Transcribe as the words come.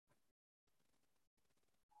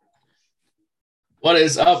What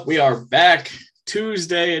is up? We are back.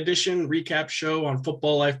 Tuesday edition recap show on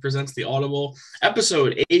Football Life presents the Audible,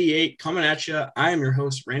 episode 88 coming at you. I am your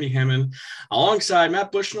host, Randy Hammond, alongside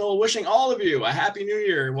Matt Bushnell, wishing all of you a happy new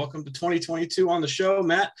year. Welcome to 2022 on the show.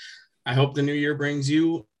 Matt, I hope the new year brings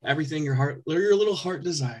you everything your little heart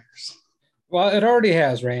desires. Well, it already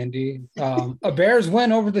has, Randy. A Bears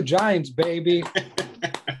win over the Giants, baby.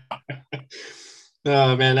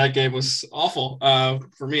 Oh, man, that game was awful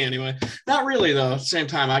for me anyway. Not really, though. At the same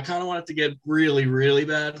time, I kind of want it to get really, really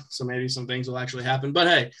bad, so maybe some things will actually happen. But,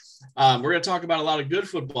 hey, we're going to talk about a lot of good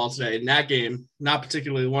football today. In that game, not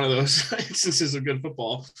particularly one of those instances of good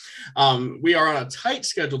football. We are on a tight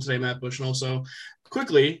schedule today, Matt Bushnell. So,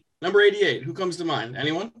 quickly, number 88, who comes to mind?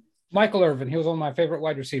 Anyone? Michael Irvin. He was one of my favorite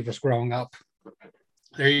wide receivers growing up.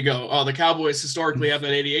 There you go. Oh, the Cowboys historically have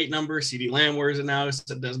that 88 number. CeeDee Lamb wears it now.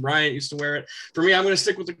 Des Bryant used to wear it. For me, I'm going to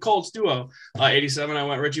stick with the Colts duo. 87, I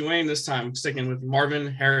went Reggie Wayne this time, sticking with Marvin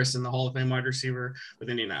Harrison, the Hall of Fame wide receiver with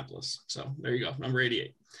Indianapolis. So there you go, number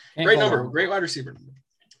 88. Great number, great wide receiver number.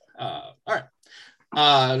 All right.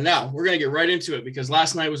 Now we're going to get right into it because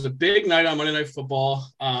last night was a big night on Monday Night Football.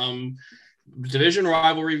 Division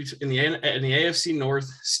rivalry in the AFC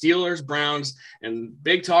North, Steelers, Browns, and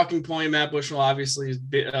big talking point, Matt Bushnell, obviously,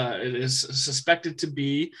 it is suspected to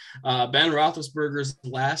be Ben Roethlisberger's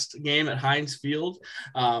last game at Heinz Field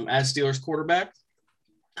as Steelers quarterback.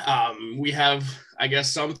 We have, I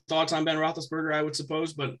guess, some thoughts on Ben Roethlisberger, I would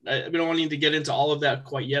suppose, but we don't need to get into all of that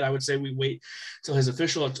quite yet. I would say we wait till his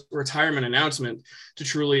official retirement announcement to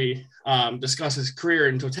truly discuss his career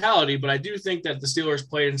in totality. But I do think that the Steelers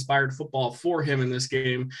played inspired football for him in this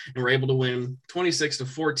game and were able to win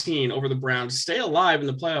 26-14 over the Browns, stay alive in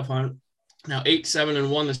the playoff hunt. Now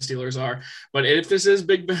 8-7-1 the Steelers are, but if this is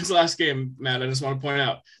Big Ben's last game, Matt, I just want to point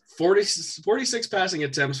out 46 passing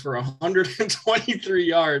attempts for 123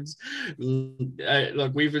 yards.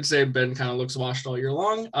 Look, we've been saying Ben kind of looks washed all year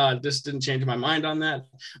long. This didn't change my mind on that.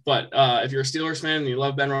 But if you're a Steelers fan and you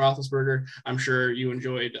love Ben Roethlisberger, I'm sure you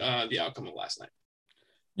enjoyed the outcome of last night.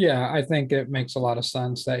 Yeah, I think it makes a lot of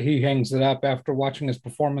sense that he hangs it up after watching his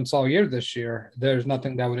performance all year this year. There's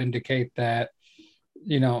nothing that would indicate that,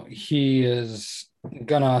 he is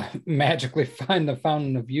going to magically find the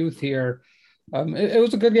fountain of youth here. It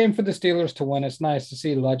was a good game for the Steelers to win. It's nice to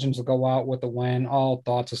see legends go out with a win, all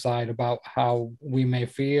thoughts aside about how we may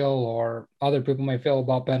feel or other people may feel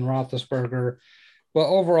about Ben Roethlisberger. But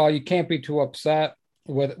overall, you can't be too upset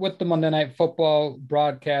with the Monday Night Football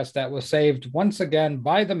broadcast that was saved once again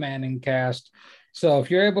by the Manning cast. So if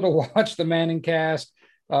you're able to watch the Manning cast,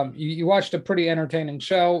 you watched a pretty entertaining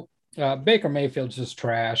show. Baker Mayfield's just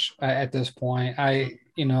trash at this point.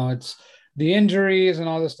 It's the injuries and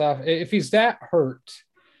all this stuff. If he's that hurt,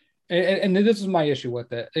 and this is my issue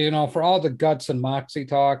with it, for all the guts and moxie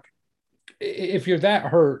talk, if you're that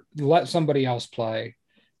hurt, let somebody else play.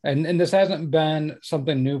 And this hasn't been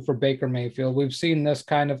something new for Baker Mayfield. We've seen this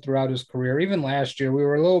kind of throughout his career. Even last year, we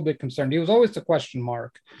were a little bit concerned. He was always the question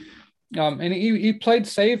mark. And he played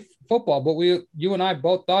safe football, but you and I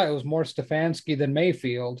both thought it was more Stefanski than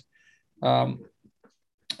Mayfield.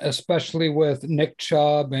 Especially with Nick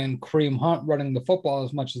Chubb and Kareem Hunt running the football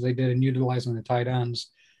as much as they did and utilizing the tight ends.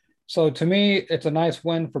 So to me, it's a nice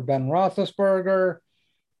win for Ben Roethlisberger,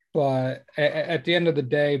 but at the end of the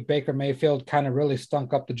day, Baker Mayfield kind of really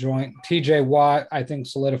stunk up the joint. TJ Watt, I think,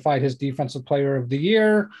 solidified his defensive player of the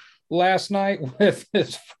year last night with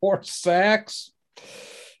his 4 sacks.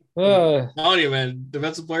 I'm telling you, man,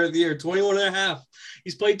 defensive player of the year, 21 and a half.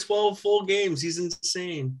 He's played 12 full games. He's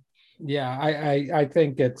insane. Yeah, I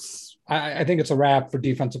think it's a wrap for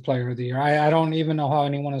defensive player of the year. I don't even know how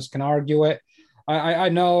anyone else can argue it. I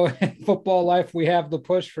know in Football Life we have the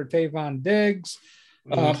push for Tavon Diggs.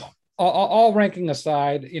 All ranking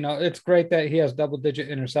aside, it's great that he has double-digit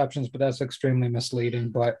interceptions, but that's extremely misleading.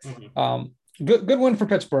 But good win for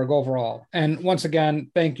Pittsburgh overall. And once again,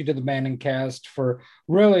 thank you to the Manning cast for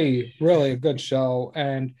really, really a good show.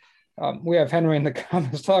 And we have Henry in the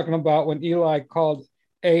comments talking about when Eli called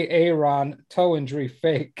Aaron toe injury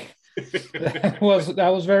fake. That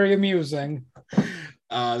was very amusing.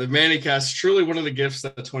 The Mannycast, truly one of the gifts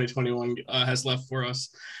that 2021 has left for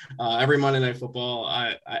us. Every Monday Night Football,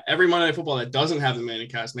 every Monday Night Football that doesn't have the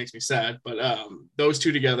Mannycast makes me sad, but those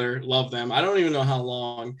two together, love them. I don't even know how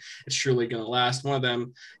long it's truly going to last. One of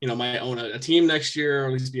them, might own a team next year, or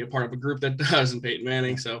at least be a part of a group that does in Peyton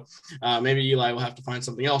Manning. So maybe Eli will have to find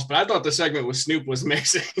something else. But I thought the segment with Snoop was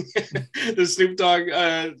amazing. The Snoop Dogg,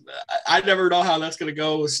 I never know how that's going to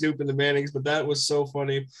go with Snoop and the Mannings, but that was so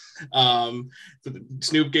funny.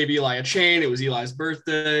 Snoop gave Eli a chain. It was Eli's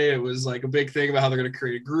birthday. It was like a big thing about how they're going to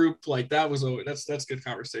create a group. Like that was always, that's good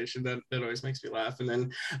conversation. That always makes me laugh. And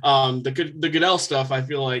then the Goodell stuff, I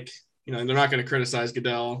feel like, you know, they're not going to criticize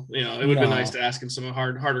Goodell. You know, it would have been nice to ask him some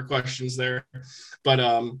harder questions there, but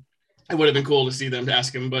it would have been cool to see them to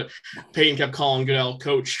ask him, but Peyton kept calling Goodell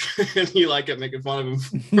coach and Eli kept making fun of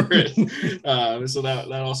him for it. So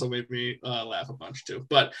that also made me laugh a bunch too.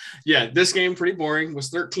 But yeah, this game pretty boring. It was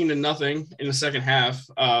 13-0 in the second half.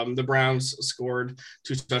 The Browns scored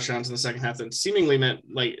 2 touchdowns in the second half that seemingly meant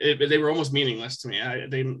like they were almost meaningless to me.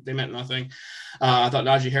 They meant nothing. I thought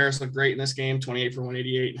Najee Harris looked great in this game, 28 for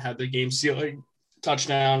 188 and had the game sealing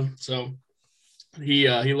touchdown. So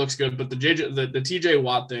he looks good, but the TJ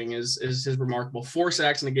Watt thing is his remarkable. 4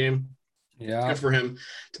 sacks in the game. Yeah, good for him.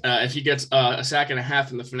 If he gets a sack and a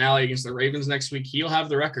half in the finale against the Ravens next week, he'll have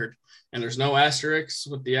the record. And there's no asterisks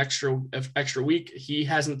with the extra week. He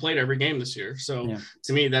hasn't played every game this year, so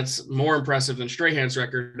to me, that's more impressive than Strahan's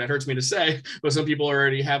record. That hurts me to say, but some people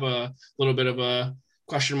already have a little bit of a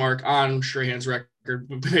question mark on Strahan's record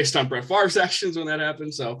based on Brett Favre's actions when that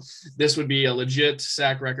happened. So this would be a legit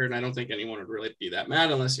sack record, and I don't think anyone would really be that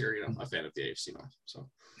mad unless you're, you know, a fan of the AFC North. So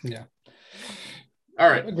yeah. All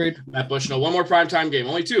right. Agreed. Matt Bushnell, one more primetime game.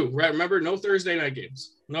 Only 2. Right? Remember, no Thursday night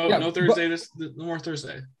games. No Thursday. No more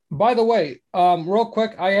Thursday. By the way, real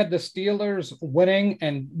quick, I had the Steelers winning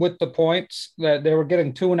and with the points that they were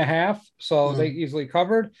getting 2.5, so they easily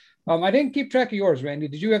covered. I didn't keep track of yours, Randy.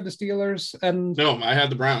 Did you have the Steelers? And no, I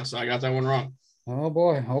had the Browns, so I got that one wrong. Oh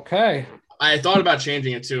boy. Okay. I thought about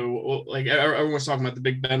changing it too. Like everyone was talking about the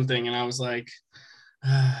Big Ben thing, and I was like,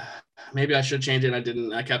 maybe I should change it. I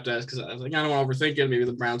didn't. I kept it because I was like, I don't want to overthink it. Maybe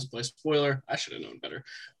the Browns play spoiler. I should have known better.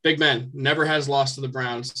 Big Ben never has lost to the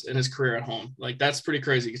Browns in his career at home. Like that's pretty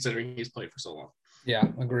crazy considering he's played for so long. Yeah,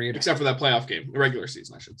 agreed. Except for that playoff game, the regular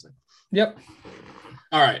season, I should say. Yep.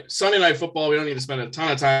 All right, Sunday Night Football. We don't need to spend a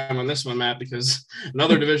ton of time on this one, Matt, because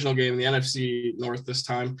another divisional game in the NFC North this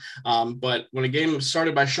time. But when a game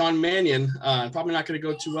started by Sean Mannion, probably not going to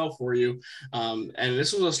go too well for you. And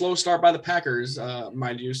this was a slow start by the Packers,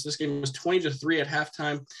 mind you. So this game was 20-3 at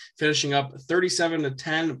halftime, finishing up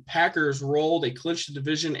 37-10. Packers rolled. They clinched the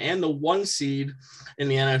division and the 1 seed in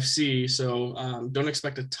the NFC. So don't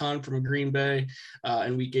expect a ton from Green Bay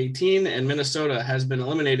in Week 18. And Minnesota has been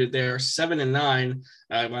eliminated there, 7-9.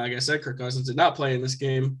 Like I said, Kirk Cousins did not play in this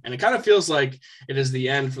game, and it kind of feels like it is the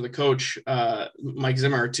end for the coach, Mike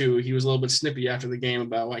Zimmer, too. He was a little bit snippy after the game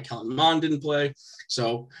about why Kellen Mond didn't play,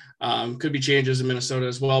 so could be changes in Minnesota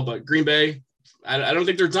as well. But Green Bay, I don't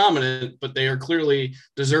think they're dominant, but they are clearly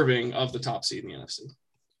deserving of the top seed in the NFC.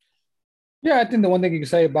 Yeah, I think the one thing you can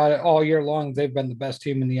say about it all year long, they've been the best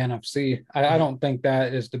team in the NFC. I don't think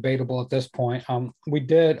that is debatable at this point.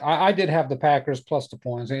 I did have the Packers plus the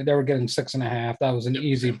points. They were getting 6.5. That was an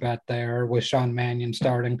easy bet there with Sean Mannion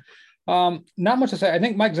starting. Not much to say. I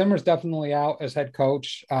think Mike Zimmer's definitely out as head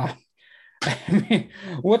coach. I mean,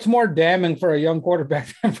 what's more damning for a young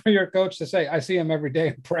quarterback than for your coach to say, I see him every day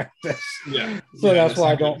in practice. Yeah. So that's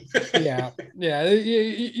why I don't. Yeah.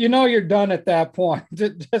 You know, you're done at that point.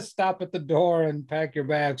 Just stop at the door and pack your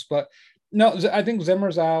bags. But no, I think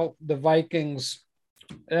Zimmer's out. The Vikings,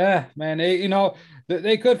 man,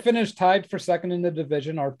 they could finish tied for second in the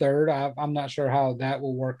division or third. I'm not sure how that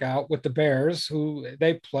will work out with the Bears, who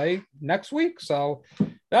they play next week. So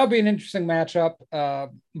that'll be an interesting matchup.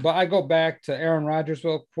 But I go back to Aaron Rodgers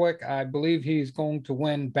real quick. I believe he's going to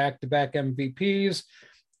win back-to-back MVPs,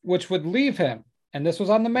 which would leave him, and this was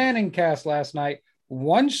on the Manning cast last night,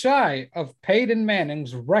 one shy of Peyton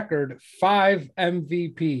Manning's record 5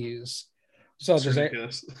 MVPs. So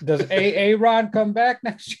does Aaron come back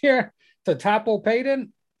next year to topple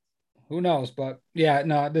Peyton? Who knows? But yeah,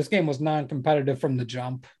 no, this game was non-competitive from the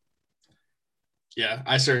jump. Yeah,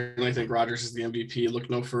 I certainly think Rodgers is the MVP. Look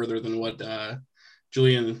no further than what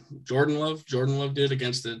Jordan Love did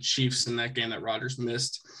against the Chiefs in that game that Rodgers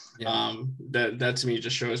missed. Yeah. That to me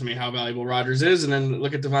just shows me how valuable Rodgers is. And then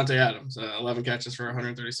look at Devontae Adams, 11 catches for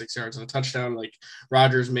 136 yards and a touchdown. Like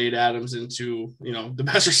Rodgers made Adams into, the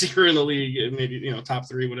best receiver in the league, maybe, top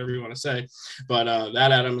 3, whatever you want to say. But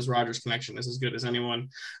that Adams Rodgers connection is as good as anyone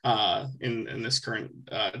in this current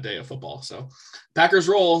day of football. So Packers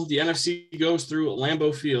roll. The NFC goes through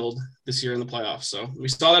Lambeau Field this year in the playoffs. So we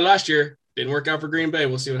saw that last year. Didn't work out for Green Bay.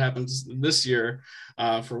 We'll see what happens this year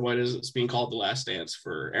for what is being called the last dance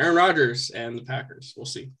for Aaron Rodgers and the Packers. We'll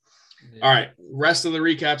see. Yeah. All right. Rest of the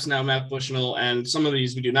recaps now, Matt Bushnell. And some of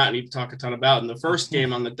these we do not need to talk a ton about. In the first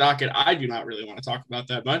game on the docket, I do not really want to talk about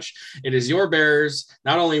that much. It is your Bears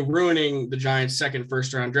not only ruining the Giants' second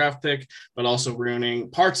first-round draft pick, but also ruining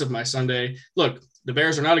parts of my Sunday. Look, The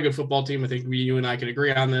Bears are not a good football team. I think you and I can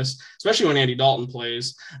agree on this, especially when Andy Dalton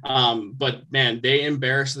plays. But man, they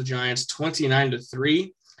embarrassed the Giants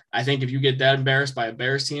 29-3. I think if you get that embarrassed by a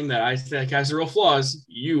Bears team that I think has real flaws,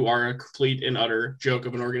 you are a complete and utter joke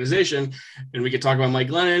of an organization. And we could talk about Mike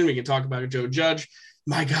Glennon. We can talk about Joe Judge.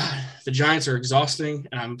 My God, the Giants are exhausting,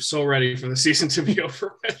 and I'm so ready for the season to be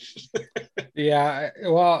over with. Yeah,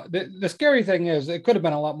 well, the scary thing is it could have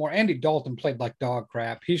been a lot more. Andy Dalton played like dog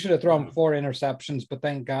crap. He should have thrown 4 interceptions, but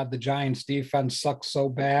thank God the Giants defense sucks so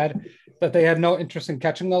bad that they had no interest in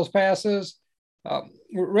catching those passes.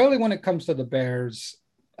 Really, when it comes to the Bears,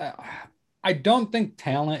 I don't think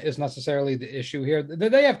talent is necessarily the issue here.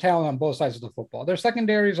 They have talent on both sides of the football. Their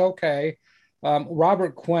secondary is okay.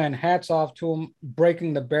 Robert Quinn, hats off to him,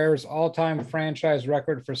 breaking the Bears' all-time franchise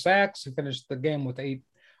record for sacks. He finished the game with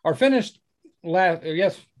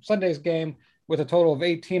Sunday's game with a total of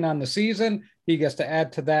 18 on the season. He gets to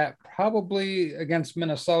add to that probably against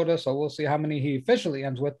Minnesota, so we'll see how many he officially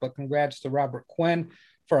ends with, but congrats to Robert Quinn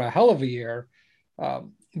for a hell of a year.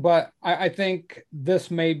 But I think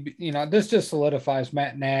this may be, this just solidifies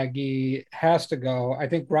Matt Nagy has to go. I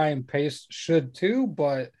think Ryan Pace should too,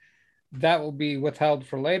 but that will be withheld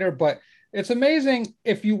for later. But it's amazing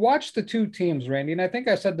if you watch the two teams, Randy, and I think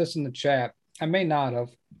I said this in the chat, I may not have,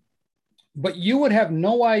 but you would have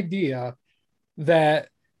no idea that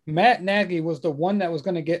Matt Nagy was the one that was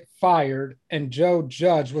going to get fired and Joe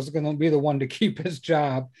Judge was going to be the one to keep his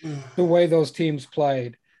job the way those teams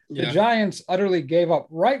played. The Giants utterly gave up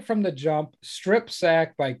right from the jump, strip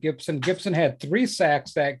sack by Gibson. Gibson had 3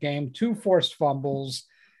 sacks that game, 2 forced fumbles,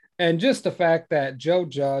 and just the fact that Joe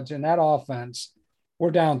Judge and that offense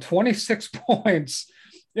were down 26 points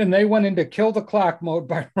and they went into kill the clock mode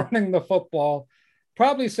by running the football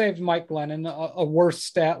probably saved Mike Glennon a worse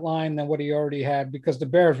stat line than what he already had because the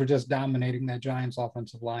Bears were just dominating that Giants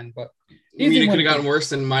offensive line. But you mean it could have gotten worse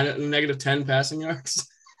than negative 10 passing yards?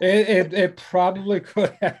 It probably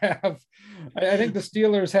could have. I think the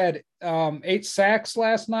Steelers had 8 sacks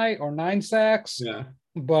last night or 9 sacks. Yeah.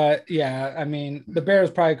 But yeah, I mean, the Bears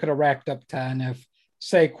probably could have racked up 10 if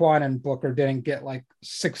Saquon and Booker didn't get like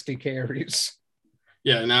 60 carries.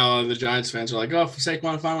 Yeah, now the Giants fans are like, oh,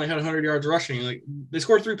 Saquon finally had 100 yards rushing. Like, they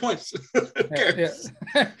scored 3 points. Who cares?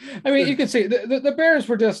 Yeah. I mean, you can see the Bears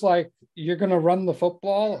were just like, you're going to run the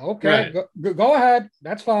football? Okay, right. Go ahead.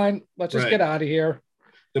 That's fine. Let's just get out of here.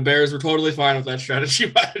 The Bears were totally fine with that strategy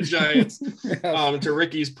by the Giants. Yes. To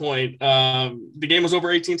Ricky's point, the game was over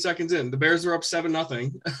 18 seconds in. The Bears were up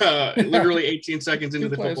 7-0, literally 18 seconds into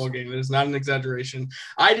the football game. It is not an exaggeration.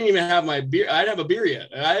 I didn't even have my beer. I didn't have a beer yet.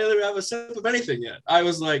 I didn't even have a sip of anything yet. I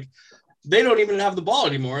was like, they don't even have the ball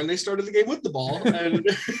anymore, and they started the game with the ball. And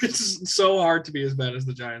it's so hard to be as bad as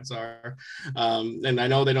the Giants are. And I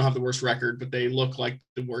know they don't have the worst record, but they look like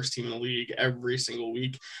the worst team in the league every single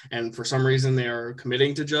week. And for some reason, they are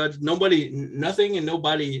committing to Judge. Nothing and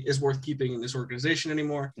nobody is worth keeping in this organization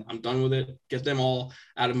anymore. I'm done with it. Get them all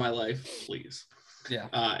out of my life, please. Yeah.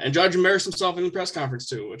 And Judge embarrassed himself in the press conference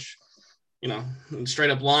too, which,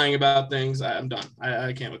 straight up lying about things. I'm done.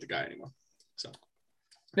 I can't with the guy anymore. So,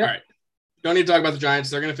 All right. Don't need to talk about the Giants.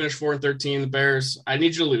 They're going to finish 4-13. The Bears, I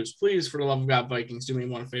need you to lose. Please, for the love of God, Vikings, do me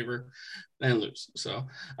one favor and lose. So,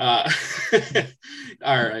 all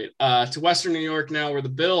right. To Western New York now, where the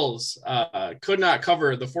Bills could not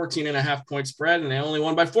cover the 14.5-point spread, and they only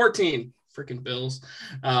won by 14. Freaking Bills.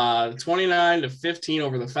 29-15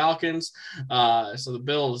 over the Falcons. So the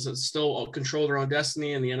Bills still control their own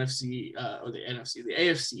destiny in the the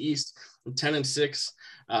AFC East,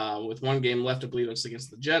 10-6 with 1 game left. I believe it's against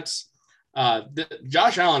the Jets.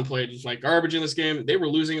 Josh Allen played like garbage in this game. They were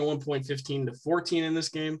losing at one point 15-14 in this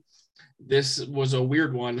game. This was a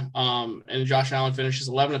weird one. And Josh Allen finishes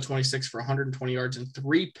 11-26 for 120 yards and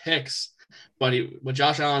 3 picks. But what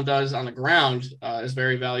Josh Allen does on the ground is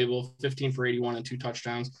very valuable. 15 for 81 and 2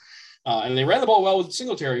 touchdowns. And they ran the ball well with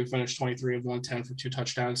Singletary, who finished 23 of 110 for 2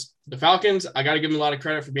 touchdowns. The Falcons, I got to give them a lot of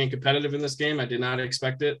credit for being competitive in this game. I did not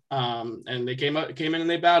expect it. And they came in and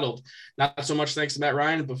they battled. Not so much thanks to Matt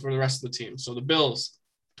Ryan, but for the rest of the team. So the Bills,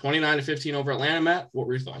 29-15 over Atlanta. Matt, what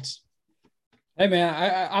were your thoughts? Hey, man,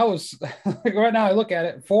 I was like, right now I look at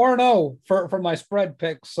it 4-0 for my spread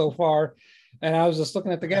picks so far. And I was just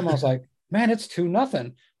looking at the game. I was like, man, it's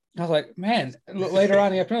 2-0. I was like, man, later on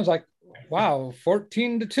in the afternoon, I was like, wow,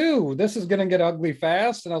 14-2. This is going to get ugly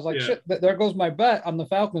fast. And I was like, shit, there goes my bet on the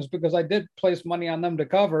Falcons because I did place money on them to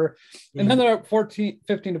cover. And then they're up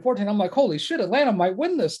 15-14. I'm like, holy shit, Atlanta might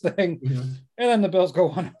win this thing. And then the Bills go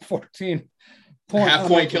on 14 point. Half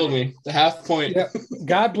point killed me. The half point. Yeah,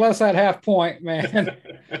 God bless that half point, man,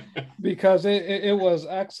 because it was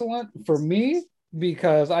excellent for me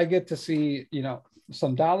because I get to see,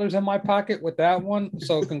 some dollars in my pocket with that one.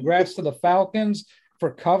 So congrats to the Falcons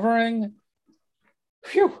for covering.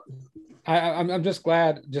 Phew. I'm just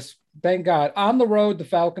glad. Just thank God. On the road, the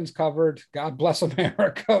Falcons covered. God bless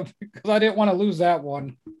America, because I didn't want to lose that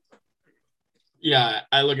one. Yeah,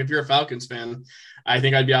 I look, if you're a Falcons fan, I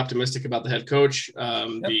think I'd be optimistic about the head coach.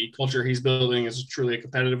 The culture he's building is truly a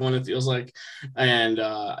competitive one, it feels like. And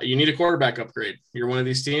you need a quarterback upgrade. You're one of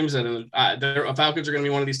these teams that Falcons are going to be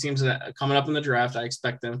one of these teams that coming up in the draft. I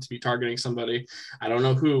expect them to be targeting somebody. I don't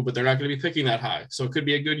know who, but they're not going to be picking that high. So it could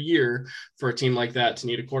be a good year for a team like that to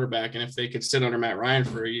need a quarterback. And if they could sit under Matt Ryan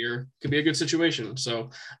for a year, it could be a good situation. So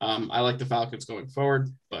I like the Falcons going forward,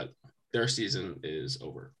 but their season is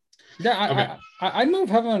over. Yeah, okay. I'd move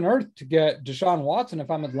heaven and earth to get Deshaun Watson if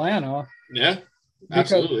I'm Atlanta. Yeah,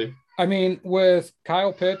 absolutely. Because, I mean, with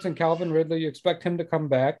Kyle Pitts and Calvin Ridley, you expect him to come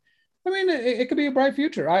back. I mean, it could be a bright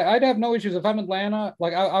future. I'd have no issues if I'm Atlanta.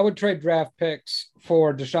 Like, I would trade draft picks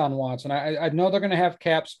for Deshaun Watson. I know they're going to have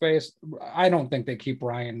cap space. I don't think they keep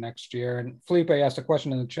Ryan next year. And Felipe asked a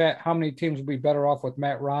question in the chat: how many teams would be better off with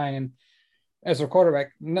Matt Ryan as their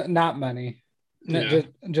quarterback? Not many. Yeah.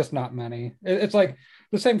 Just not many. It's like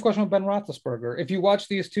the same question with Ben Roethlisberger. If you watch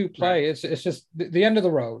these two play, right, it's just the end of the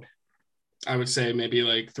road. I would say maybe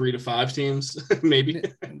like 3 to 5 teams, maybe.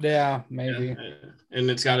 Yeah, maybe. Yeah. And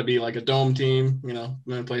it's got to be like a dome team,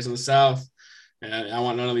 when it plays in the South. And I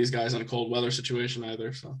want none of these guys in a cold weather situation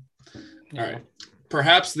either. So, yeah. All right.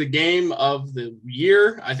 Perhaps the game of the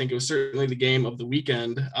year. I think it was certainly the game of the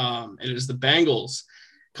weekend. It is the Bengals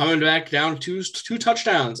coming back down two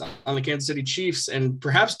touchdowns on the Kansas City Chiefs, and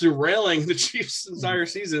perhaps derailing the Chiefs' entire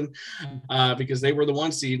season because they were the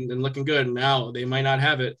 1 seed and looking good. And now they might not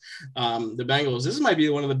have it. The Bengals, this might be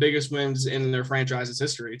one of the biggest wins in their franchise's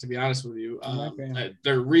history, to be honest with you.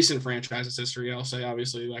 Their recent franchise's history, I'll say.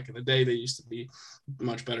 Obviously, back in the day, they used to be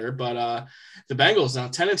much better. But the Bengals now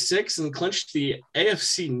 10-6 and clinched the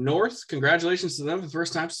AFC North. Congratulations to them for the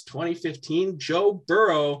first time since 2015. Joe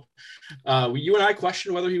Burrow. You and I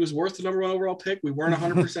questioned whether he was worth the number 1 overall pick. We weren't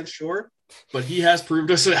 100% sure, but he has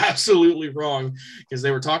proved us absolutely wrong, because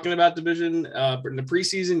they were talking about division in the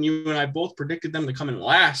preseason. You and I both predicted them to come in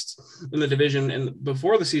last in the division, and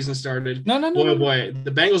before the season started. No. Boy,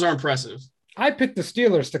 the Bengals are impressive. I picked the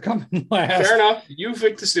Steelers to come in last. Fair enough. You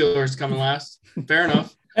picked the Steelers to come in last. Fair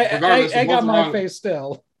enough. Regardless, I got my face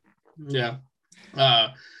still. Yeah.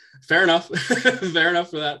 Fair enough. Fair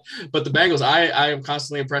enough for that. But the Bengals, I am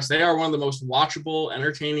constantly impressed. They are one of the most watchable,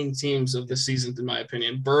 entertaining teams of this season, in my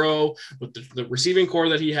opinion. Burrow, with the receiving core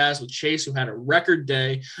that he has, with Chase, who had a record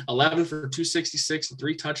day, 11 for 266 and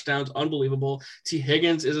 3 touchdowns, unbelievable. T.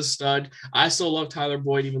 Higgins is a stud. I still love Tyler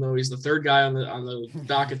Boyd, even though he's the 3rd guy on the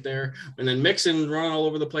docket there. And then Mixon running all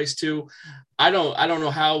over the place too. I don't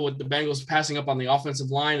know how, with the Bengals passing up on the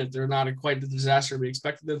offensive line, if they're not quite the disaster we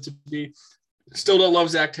expected them to be. Still don't love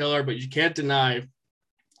Zach Taylor, but you can't deny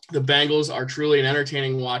the Bengals are truly an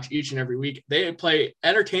entertaining watch each and every week. They play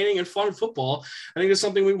entertaining and fun football. I think it's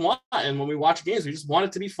something we want. And when we watch games, we just want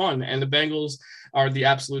it to be fun. And the Bengals are the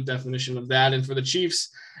absolute definition of that. And for the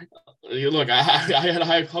Chiefs, look, I had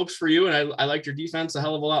high hopes for you, and I liked your defense a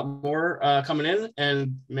hell of a lot more coming in.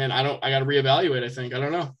 And man, I got to reevaluate. I think, I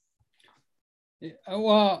don't know.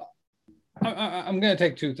 Well, I'm going to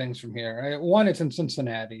take 2 things from here. One, it's in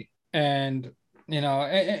Cincinnati. And,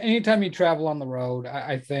 anytime you travel on the road,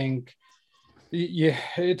 I think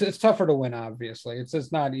it's tougher to win, obviously.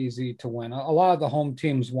 It's not easy to win. A lot of the home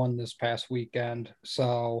teams won this past weekend.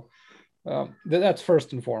 So that's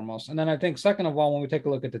first and foremost. And then I think second of all, when we take a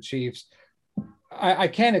look at the Chiefs, I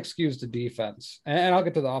can't excuse the defense. And I'll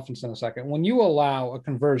get to the offense in a second. When you allow a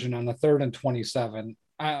conversion on the 3rd and 27,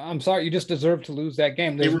 I'm sorry, you just deserve to lose that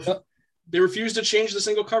game. They refused to change the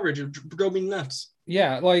single coverage. It drove me nuts.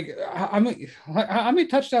 Yeah, like how many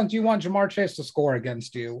touchdowns do you want Jamar Chase to score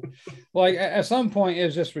against you? Like at some point,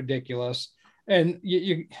 it's just ridiculous. And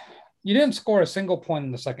you didn't score a single point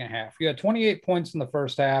in the second half. You had 28 points in the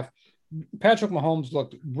first half. Patrick Mahomes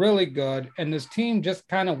looked really good, and this team just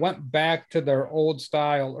kind of went back to their old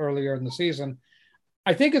style earlier in the season.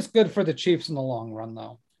 I think it's good for the Chiefs in the long run,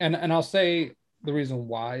 though. And I'll say the reason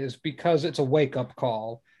why is because it's a wake-up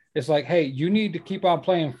call. It's like, hey, you need to keep on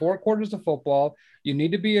playing 4 quarters of football. You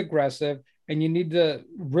need to be aggressive, and you need to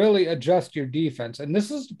really adjust your defense. And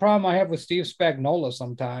this is the problem I have with Steve Spagnuolo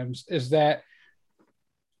sometimes, is that,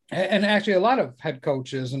 and actually a lot of head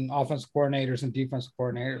coaches and offensive coordinators and defensive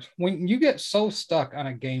coordinators, when you get so stuck on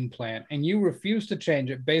a game plan and you refuse to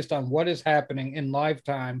change it based on what is happening in live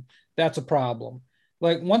time, that's a problem.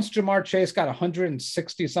 Like once Jamar Chase got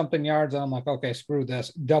 160 something yards, I'm like, okay, screw this.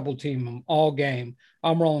 Double team him all game.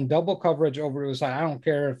 I'm rolling double coverage over to his side. I don't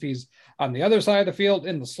care if he's on the other side of the field,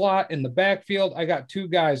 in the slot, in the backfield. I got two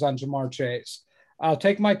guys on Jamar Chase. I'll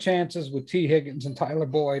take my chances with T. Higgins and Tyler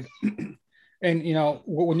Boyd. And, you know,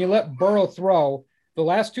 when you let Burrow throw, the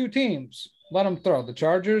last two teams, let them throw. The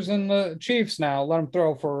Chargers and the Chiefs now let them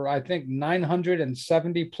throw for, I think,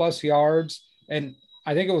 970 plus yards. And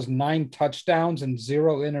I think it was 9 touchdowns and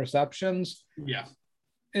 0 interceptions. Yeah.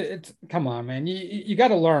 It's come on, man. You got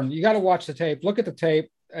to learn. You got to watch the tape. Look at the tape.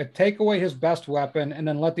 Take away his best weapon, and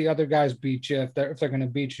then let the other guys beat you if they're going to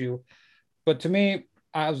beat you. But to me,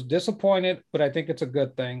 I was disappointed, but I think it's a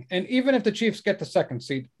good thing. And even if the Chiefs get the second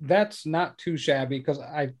seed, that's not too shabby because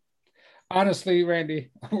I honestly, Randy,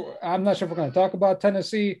 I'm not sure if we're going to talk about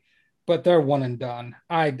Tennessee, but they're one and done.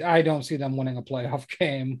 I don't see them winning a playoff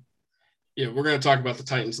game. Yeah, we're going to talk about the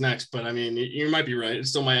Titans next, but I mean, you might be right. It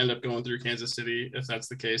still might end up going through Kansas City if that's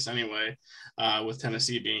the case anyway, with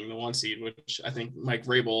Tennessee being the 1 seed, which I think Mike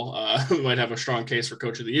Vrabel might have a strong case for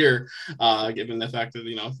coach of the year, given the fact that,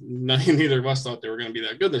 you know, neither of us thought they were going to be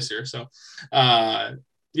that good this year. So,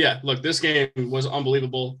 yeah, look, this game was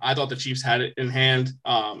unbelievable. I thought the Chiefs had it in hand,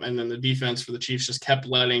 and then the defense for the Chiefs just kept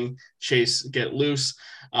letting Chase get loose.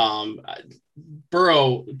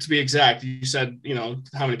 Burrow, to be exact, you said, you know,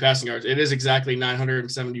 how many passing yards? It is exactly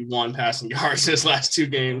 971 passing yards his last 2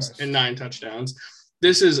 games and 9 touchdowns.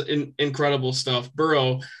 This is incredible stuff.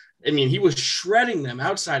 Burrow, I mean, he was shredding them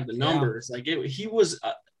outside the numbers. Yeah. Like he was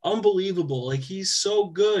unbelievable. Like he's so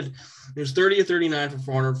good. He was 30 of 39 for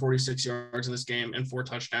 446 yards in this game and 4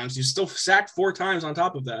 touchdowns. You still sacked 4 times on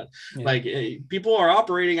top of that. Yeah. Like people are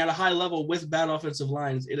operating at a high level with bad offensive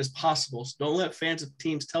lines. It is possible. So don't let fans of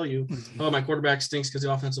teams tell you, oh, my quarterback stinks because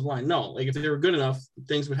the offensive line. No, like if they were good enough,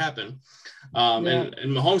 things would happen. And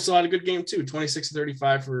Mahomes still had a good game too. 26 of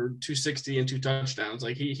 35 for 260 and 2 touchdowns.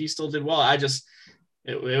 Like he still did well.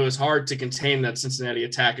 It was hard to contain that Cincinnati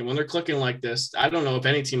attack. And when they're clicking like this, I don't know if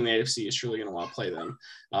any team in the AFC is truly going to want to play them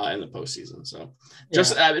in the postseason. So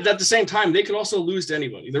just at the same time, they could also lose to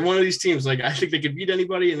anybody. They're one of these teams. Like I think they could beat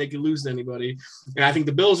anybody and they could lose to anybody. And I think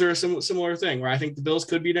the Bills are a similar thing where I think the Bills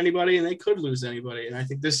could beat anybody and they could lose to anybody. And I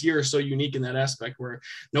think this year is so unique in that aspect where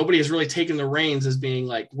nobody has really taken the reins as being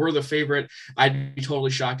like, we're the favorite. I'd be totally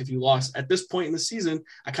shocked if you lost. At this point in the season,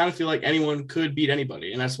 I kind of feel like anyone could beat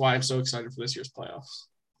anybody. And that's why I'm so excited for this year's playoffs.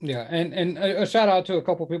 Yeah, and a shout out to a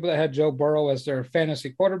couple of people that had Joe Burrow as their fantasy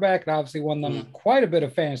quarterback and obviously won them quite a bit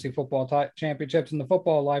of fantasy football championships in the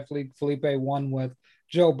Football Life League. Felipe won with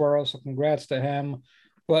Joe Burrow, so congrats to him.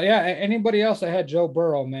 But yeah, anybody else that had Joe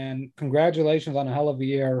Burrow, man, congratulations on a hell of a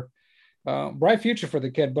year. Bright future for the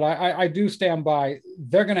kid, but I do stand by.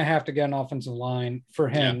 They're going to have to get an offensive line for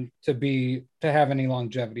him to have any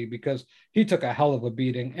longevity because he took a hell of a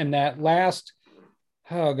beating. And that last –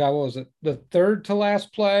 oh God, what was it? The third to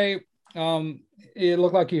last play. It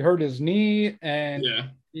looked like he hurt his knee, and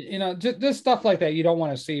you know, just stuff like that you don't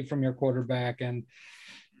want to see from your quarterback, and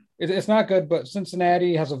it's not good. But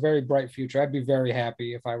Cincinnati has a very bright future. I'd be very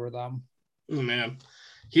happy if I were them. Oh man,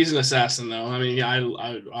 he's an assassin, though. I mean,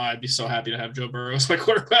 I'd be so happy to have Joe Burrow as my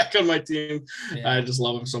quarterback on my team. Yeah. I just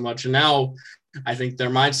love him so much, and now I think their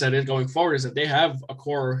mindset is going forward is that they have a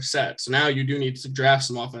core set. So now you do need to draft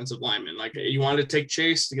some offensive linemen. Like you wanted to take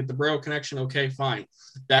Chase to get the Burrow connection. Okay, fine.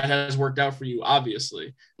 That has worked out for you,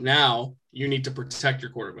 obviously. Now you need to protect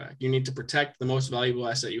your quarterback. You need to protect the most valuable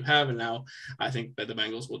asset you have. And now I think that the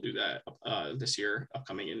Bengals will do that this year,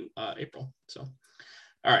 upcoming in April. So,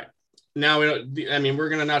 all right. Now, we're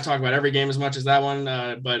going to not talk about every game as much as that one,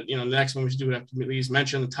 but, you know, the next one we should do have to at least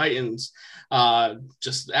mention the Titans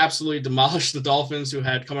just absolutely demolished the Dolphins, who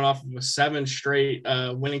had coming off of a 7 straight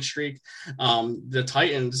winning streak. The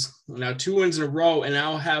Titans now 2 wins in a row and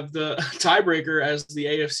now have the tiebreaker as the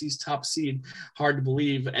AFC's top seed. Hard to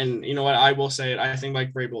believe. And you know what? I will say it. I think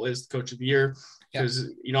Mike Vrabel is the coach of the year. Because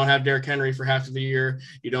you don't have Derrick Henry for half of the year.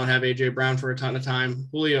 You don't have A.J. Brown for a ton of time.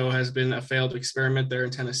 Julio has been a failed experiment there in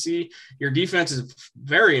Tennessee. Your defense is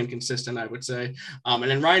very inconsistent, I would say. And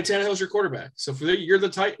then Ryan Tannehill's your quarterback. So if you're the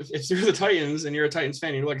Titans and you're a Titans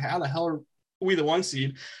fan, you're like, how the hell are we the 1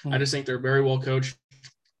 seed? I just think they're very well coached.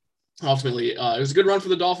 Ultimately, it was a good run for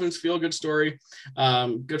the Dolphins. Feel good story.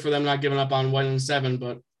 Good for them not giving up on 1-7,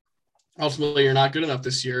 but ultimately you're not good enough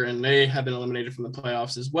this year, and they have been eliminated from the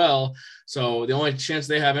playoffs as well. So the only chance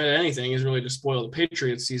they have at anything is really to spoil the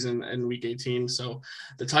Patriots season in week 18. So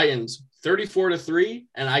the Titans 34-3,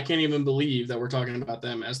 and I can't even believe that we're talking about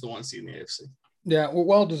them as the 1 seed in the AFC. Yeah,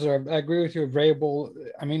 well deserved. I agree with you, Vrabel.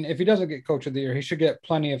 I mean, if he doesn't get coach of the year, he should get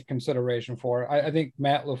plenty of consideration for it. I think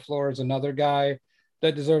Matt LaFleur is another guy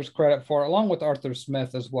that deserves credit for, along with Arthur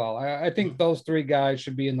Smith as well. I think those three guys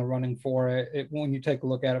should be in the running for it when you take a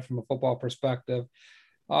look at it from a football perspective.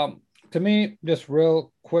 To me, just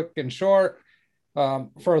real quick and short,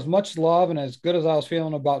 for as much love and as good as I was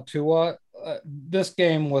feeling about Tua, this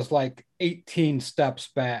game was like 18 steps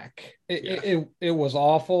back. It was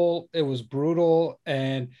awful. It was brutal.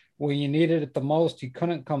 And when you needed it the most, he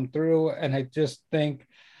couldn't come through. And I just think,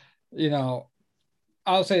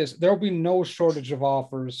 I'll say this, there'll be no shortage of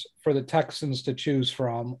offers for the Texans to choose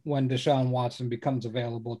from when Deshaun Watson becomes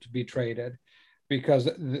available to be traded, because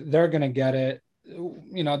they're going to get it.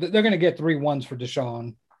 They're going to get 3 1s for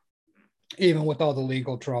Deshaun, even with all the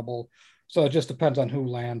legal trouble. So it just depends on who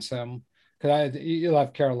lands him. Because you'll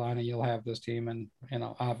have Carolina, you'll have this team, and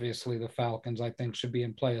obviously the Falcons, I think, should be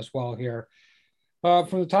in play as well here. From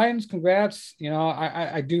the Titans, congrats.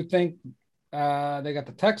 I do think they got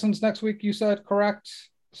the Texans next week. You said correct?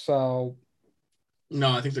 So no,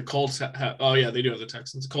 I think the Colts have. Oh yeah, they do have the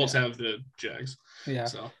Texans. The Colts have the Jags. Yeah.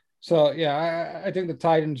 So yeah, I think the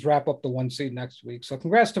Titans wrap up the 1 seed next week. So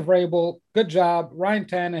congrats to Vrabel. Good job. Ryan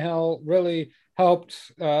Tannehill really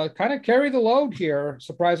helped kind of carry the load here,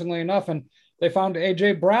 surprisingly enough. And they found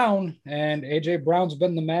A.J. Brown, and A.J. Brown's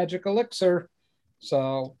been the magic elixir.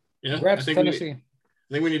 So yeah, congrats to Tennessee.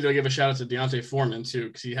 I think we need to give a shout out to Deontay Foreman too,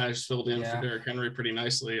 because he has filled in for Derrick Henry pretty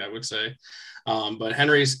nicely, I would say. But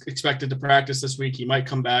Henry's expected to practice this week. He might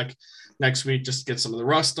come back next week just to get some of the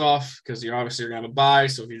rust off, because you're obviously going to have a bye.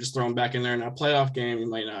 So if you just throw him back in there in a playoff game, you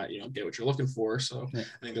might not, get what you're looking for. So I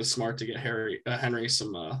think it's smart to get Henry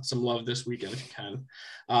some love this weekend if you can.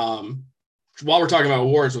 While we're talking about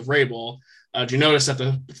awards with Vrabel, did you notice that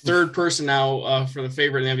the third person now for the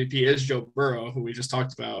favorite in MVP is Joe Burrow, who we just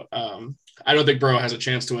talked about? I don't think Burrow has a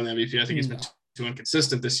chance to win the MVP. I think he's been too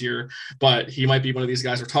inconsistent this year, but he might be one of these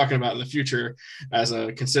guys we're talking about in the future as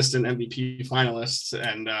a consistent MVP finalist.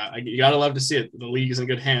 And you got to love to see it. The league is in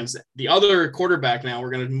good hands. The other quarterback now we're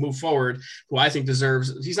going to move forward, who I think he's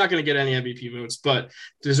not going to get any MVP votes, but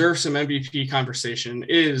deserves some MVP conversation,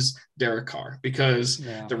 is Derek Carr, because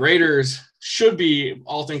the Raiders should be,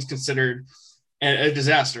 all things considered, a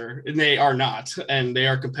disaster, and they are not, and they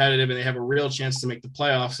are competitive, and they have a real chance to make the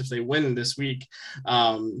playoffs if they win this week.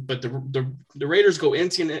 But the Raiders go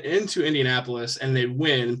into Indianapolis and they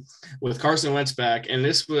win with Carson Wentz back, and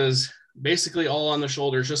this was basically all on the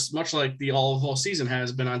shoulders, just much like the whole season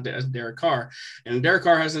has been on Derek Carr. And Derek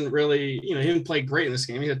Carr hasn't really, he didn't play great in this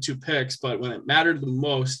game. He had 2 picks, but when it mattered the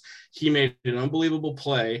most, he made an unbelievable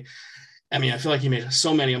play. I mean, I feel like he made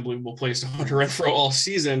so many unbelievable plays to Hunter Renfrow all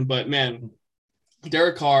season, but man,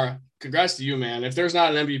 Derek Carr, congrats to you, man. If there's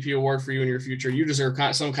not an MVP award for you in your future, you deserve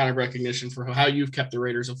some kind of recognition for how you've kept the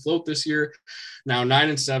Raiders afloat this year. Now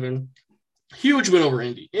 9-7, huge win over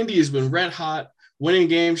Indy. Indy has been red hot, winning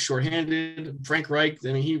games shorthanded. Frank Reich,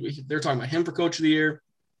 I mean, they're talking about him for Coach of the Year.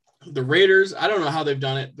 The Raiders, I don't know how they've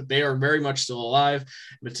done it, but they are very much still alive.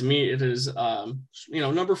 But to me, it is,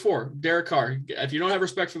 number 4, Derek Carr. If you don't have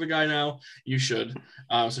respect for the guy now, you should.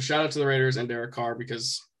 So shout out to the Raiders and Derek Carr,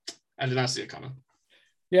 because I did not see it coming.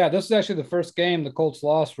 Yeah, this is actually the first game the Colts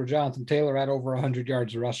lost where Jonathan Taylor had over 100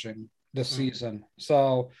 yards rushing this season.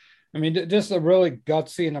 So, I mean, just a really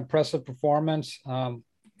gutsy and impressive performance. God,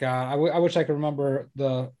 I wish I could remember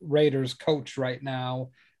the Raiders coach right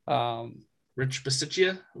now. Rich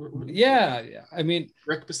Bisaccia? Yeah. I mean,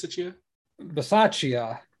 Rick Bisaccia?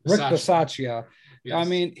 Bisaccia. Rick Bisaccia. Yes. I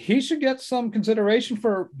mean, he should get some consideration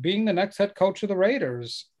for being the next head coach of the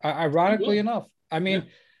Raiders, ironically enough. I mean,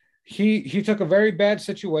 He took a very bad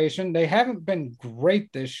situation. They haven't been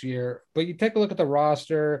great this year, but you take a look at the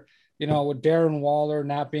roster, with Darren Waller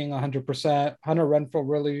not being 100%, Hunter Renfrow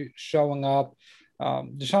really showing up,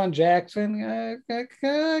 Deshaun Jackson,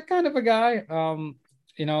 kind of a guy,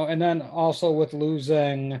 and then also with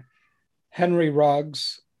losing Henry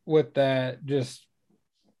Ruggs with that just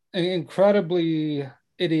incredibly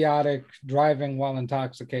idiotic driving while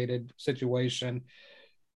intoxicated situation.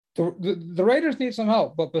 The Raiders need some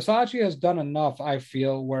help, but Bisaccia has done enough, I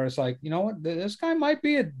feel, where it's like, this guy might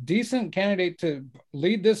be a decent candidate to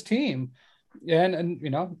lead this team. And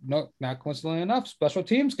not coincidentally enough, special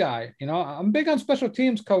teams guy. I'm big on special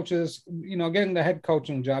teams coaches, getting the head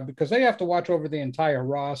coaching job, because they have to watch over the entire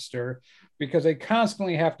roster, because they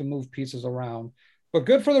constantly have to move pieces around. But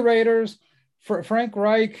good for the Raiders. For Frank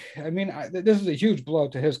Reich, I mean, this is a huge blow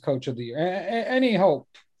to his coach of the year. Any hope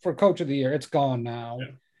for coach of the year, it's gone now. Yeah.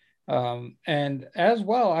 And as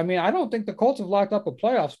well, I mean, I don't think the Colts have locked up a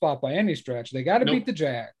playoff spot by any stretch. They got to beat the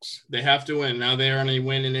Jags. They have to win. Now they are in a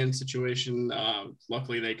win and in situation.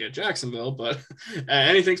 Luckily, they get Jacksonville, but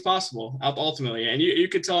anything's possible ultimately. And you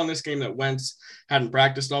could tell in this game that Wentz hadn't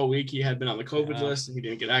practiced all week. He had been on the COVID list, and he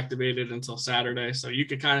didn't get activated until Saturday. So you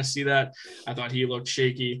could kind of see that. I thought he looked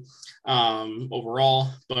shaky overall.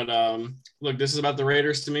 But look, this is about the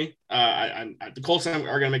Raiders to me. The Colts are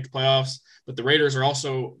going to make the playoffs, but the Raiders are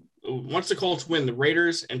also – once the Colts win, the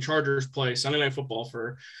Raiders and Chargers play Sunday Night Football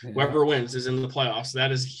for whoever wins is in the playoffs.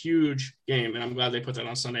 That is a huge game, and I'm glad they put that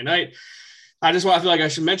on Sunday night. I feel like I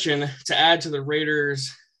should mention, to add to the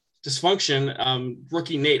Raiders' dysfunction,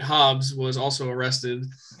 rookie Nate Hobbs was also arrested,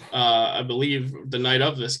 I believe, the night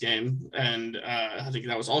of this game, and I think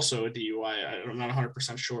that was also a DUI. I'm not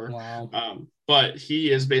 100% sure. Wow. But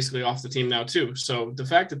he is basically off the team now too. So the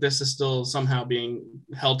fact that this is still somehow being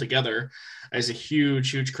held together is a huge,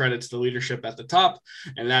 huge credit to the leadership at the top.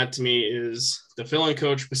 And that to me is the fill-in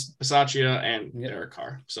coach, Bisaccia, and Derek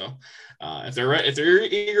Carr. So if they're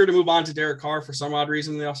eager to move on to Derek Carr for some odd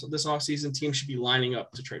reason, this offseason, team should be lining up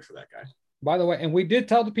to trade for that guy. By the way, and we did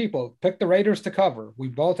tell the people, pick the Raiders to cover. We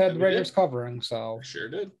both had the Raiders covering. So sure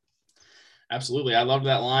did. Absolutely. I loved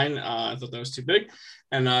that line. I thought that was too big.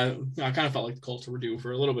 And I kind of felt like the Colts were due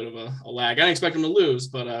for a little bit of a lag. I didn't expect them to lose,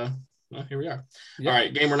 but well, here we are. Yep. All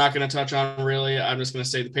right, game we're not going to touch on really. I'm just going to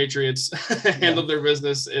say the Patriots handled their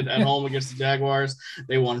business at home against the Jaguars.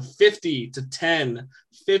 They won 50-10,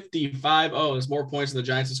 55. Oh, there's more points than the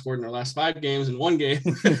Giants have scored in their last 5 games in one game.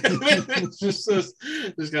 It's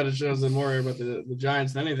just kind of shows them more about the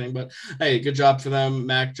Giants than anything. But hey, good job for them.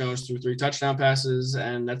 Mac Jones threw 3 touchdown passes,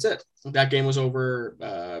 and that's it. That game was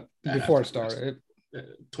over before it started.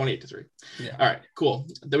 28-3. Yeah. All right, cool.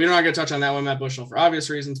 We're not going to touch on that one, Matt Bushnell, for obvious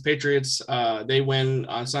reasons. Patriots, they win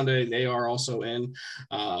on Sunday. They are also in,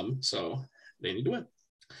 so they need to win.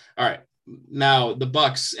 All right. Now the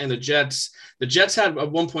Bucks and the Jets. The Jets had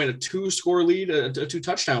at one point a 2-score lead, a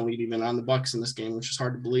 2-touchdown lead even on the Bucks in this game, which is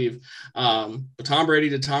hard to believe. But Tom Brady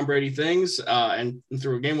did Tom Brady things and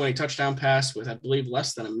threw a game-winning touchdown pass with, I believe,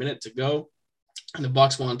 less than a minute to go. And the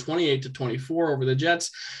Bucks won 28-24 over the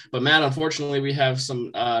Jets. But Matt, unfortunately, we have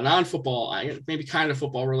some non-football, maybe kind of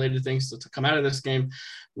football-related things to come out of this game.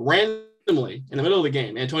 Randomly, in the middle of the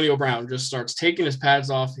game, Antonio Brown just starts taking his pads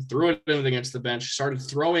off. He threw it in against the bench, started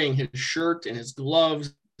throwing his shirt and his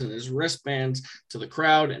gloves and his wristbands to the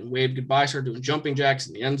crowd and waved goodbye, started doing jumping jacks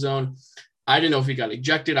in the end zone. I didn't know if he got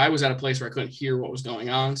ejected. I was at a place where I couldn't hear what was going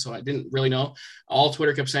on, so I didn't really know. All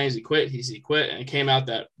Twitter kept saying is he quit, he quit, and it came out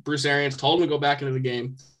that Bruce Arians told him to go back into the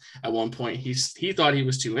game. At one point, he thought he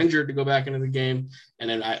was too injured to go back into the game, and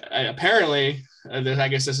then apparently, I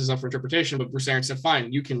guess this is up for interpretation, but Bruce Arians said,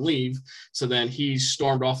 fine, you can leave. So then he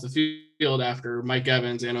stormed off the field after Mike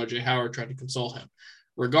Evans and O.J. Howard tried to console him.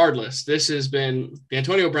 Regardless, this has been the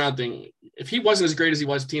Antonio Brown thing. If he wasn't as great as he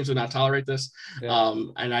was, teams would not tolerate this. Yeah.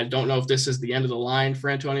 And I don't know if this is the end of the line for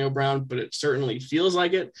Antonio Brown, but it certainly feels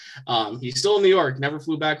like it. He's still in New York, never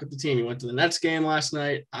flew back with the team. He went to the Nets game last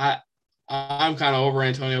night. I'm kind of over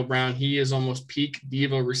Antonio Brown. He is almost peak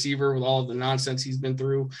diva receiver with all of the nonsense he's been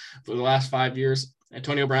through for the last 5 years.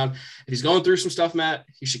 Antonio Brown, if he's going through some stuff, Matt,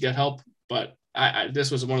 he should get help. But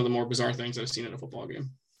this was one of the more bizarre things I've seen in a football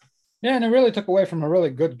game. Yeah, and it really took away from a really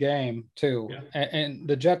good game, too. Yeah. And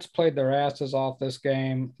the Jets played their asses off this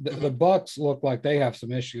game. The Bucks look like they have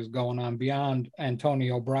some issues going on beyond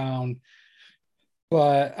Antonio Brown.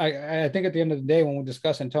 But I think at the end of the day, when we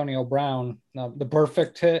discuss Antonio Brown, the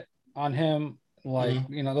perfect hit on him,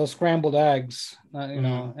 those scrambled eggs, I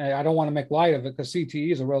don't want to make light of it because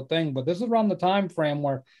CTE is a real thing. But this is around the time frame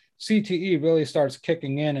where CTE really starts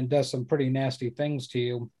kicking in and does some pretty nasty things to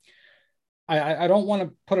you. I don't want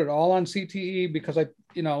to put it all on CTE because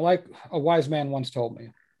like a wise man once told me,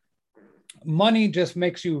 money just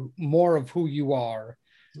makes you more of who you are.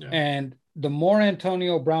 Yeah. And the more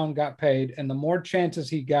Antonio Brown got paid and the more chances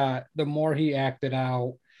he got, the more he acted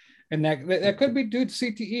out. And that could be due to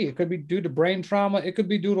CTE. It could be due to brain trauma. It could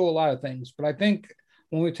be due to a lot of things. But I think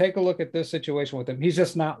when we take a look at this situation with him, he's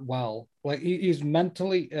just not well. Like he's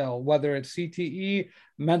mentally ill, whether it's CTE,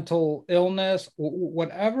 mental illness,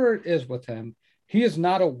 whatever it is with him, he is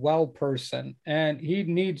not a well person and he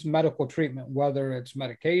needs medical treatment, whether it's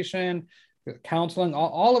medication, counseling,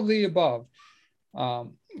 all of the above.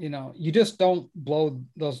 You just don't blow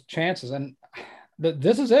those chances. And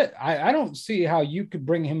this is it. I don't see how you could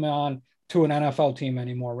bring him on to an NFL team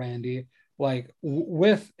anymore, Randy. Like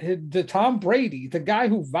with the Tom Brady, the guy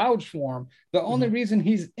who vouched for him, the only reason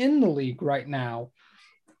he's in the league right now,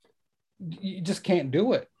 you just can't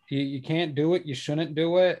do it. You can't do it. You shouldn't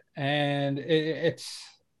do it. And it's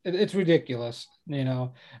it's ridiculous,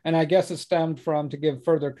 and I guess it stemmed from, to give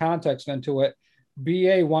further context into it,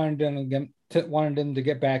 BA wanted him to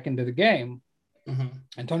get back into the game. Mm-hmm.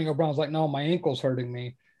 Antonio Brown's like, no, my ankle's hurting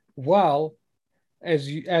me. Well, as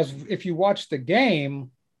if you watch the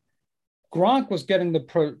game, Gronk was getting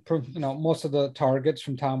most of the targets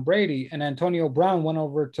from Tom Brady, and Antonio Brown went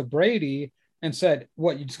over to Brady and said,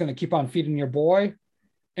 "What, you just going to keep on feeding your boy?"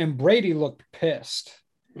 And Brady looked pissed.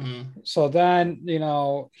 Mm-hmm. So then,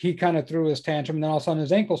 he kind of threw his tantrum, and then all of a sudden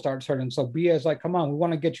his ankle starts hurting. So BA is like, "Come on, we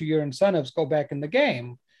want to get you your incentives. Go back in the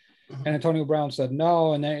game." Mm-hmm. And Antonio Brown said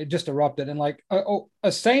no, and then it just erupted. And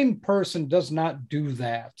a sane person does not do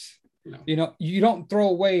that. No. You don't throw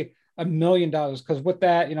away $1 million, because with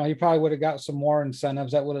that, he probably would have got some more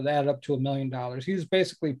incentives that would have added up to $1 million. He was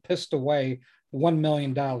basically pissed away $1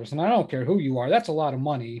 million, and I don't care who you are, that's a lot of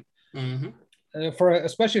money. Mm-hmm.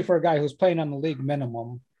 Especially for a guy who's playing on the league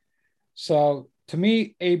minimum. So to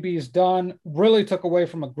me, AB's done. Really took away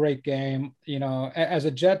from a great game. As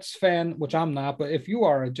a Jets fan, which I'm not, but if you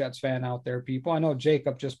are a Jets fan out there, people, I know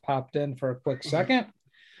Jacob just popped in for a quick second.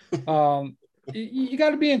 You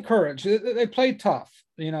got to be encouraged. They play tough,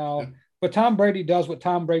 but Tom Brady does what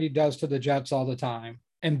Tom Brady does to the Jets all the time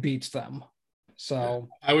and beats them. So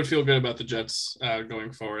I would feel good about the Jets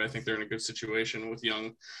going forward. I think they're in a good situation with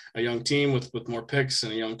a young team with more picks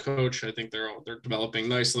and a young coach. I think they're developing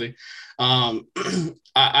nicely.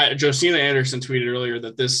 Josina Anderson tweeted earlier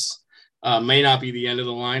that this may not be the end of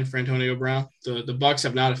the line for Antonio Brown. The Bucs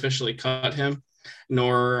have not officially cut him,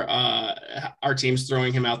 nor our team's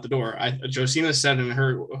throwing him out the door. Josina said in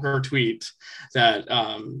her tweet that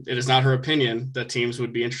it is not her opinion that teams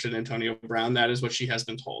would be interested in Antonio Brown. That is what she has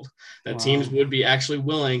been told, that teams would be actually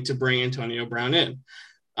willing to bring Antonio Brown in.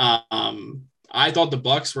 I thought the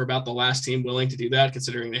Bucs were about the last team willing to do that,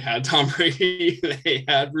 considering they had Tom Brady, they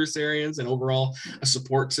had Bruce Arians, and overall a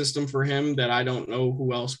support system for him that I don't know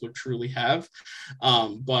who else would truly have.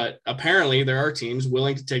 But apparently there are teams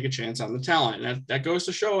willing to take a chance on the talent. And that goes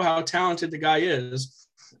to show how talented the guy is.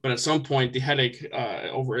 But at some point, the headache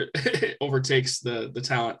overtakes the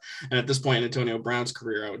talent. And at this point in Antonio Brown's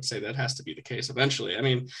career, I would say that has to be the case eventually. I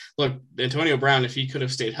mean, look, Antonio Brown, if he could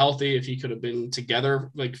have stayed healthy, if he could have been together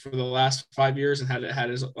for the last 5 years and had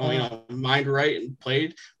his own mind right and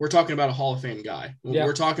played, we're talking about a Hall of Fame guy. Yeah.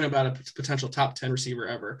 We're talking about a potential top 10 receiver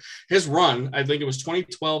ever. His run, I think it was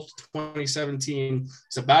 2012 to 2017,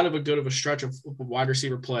 is about as good of a stretch of wide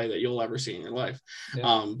receiver play that you'll ever see in your life.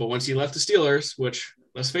 Yeah. But once he left the Steelers, which,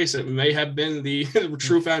 let's face it, may have been the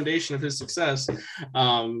true foundation of his success,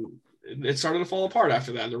 it started to fall apart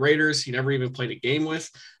after that. The Raiders, he never even played a game with.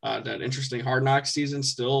 That interesting Hard Knocks season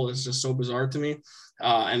still is just so bizarre to me.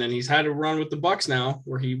 And then he's had a run with the Bucs now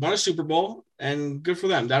where he won a Super Bowl, and good for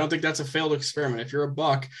them. I don't think that's a failed experiment. If you're a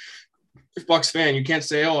Bucs fan, you can't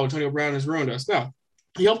say, oh, Antonio Brown has ruined us. No.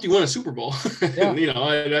 He helped you win a Super Bowl. Yeah.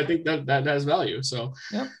 I think that has value. So,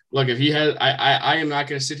 yep. Look, if he has, I am not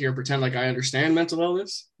going to sit here and pretend like I understand mental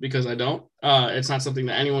illness, because I don't. It's not something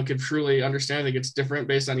that anyone can truly understand. I think it's different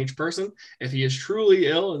based on each person. If he is truly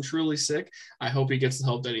ill and truly sick, I hope he gets the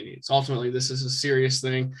help that he needs. Ultimately, this is a serious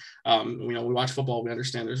thing. We watch football, we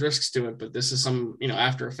understand there's risks to it, but this is some,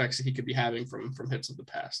 after effects that he could be having from hits of the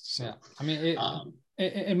past. So, yeah. I mean,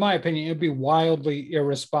 in my opinion, it'd be wildly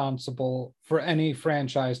irresponsible for any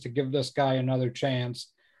franchise to give this guy another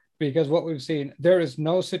chance, because what we've seen, there is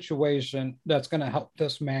no situation that's going to help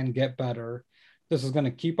this man get better. This is going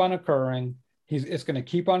to keep on occurring. It's going to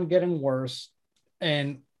keep on getting worse.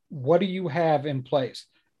 And what do you have in place?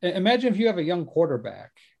 Imagine if you have a young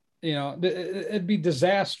quarterback, it'd be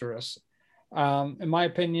disastrous. In my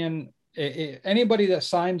opinion, anybody that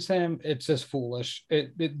signs him, it's just foolish.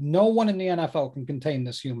 No one in the NFL can contain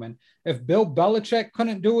this human. If Bill Belichick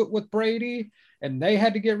couldn't do it with Brady and they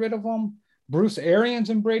had to get rid of him, Bruce Arians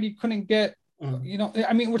and Brady couldn't get,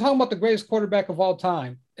 we're talking about the greatest quarterback of all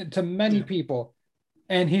time to many people,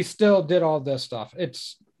 and he still did all this stuff.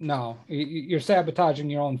 You're sabotaging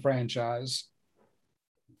your own franchise.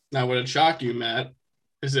 Now, would it shock you, Matt,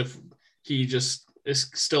 is if he just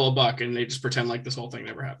is still a Buck and they just pretend like this whole thing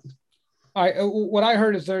never happened? What I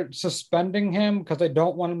heard is they're suspending him because they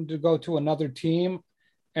don't want him to go to another team,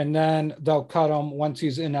 and then they'll cut him once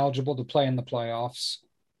he's ineligible to play in the playoffs.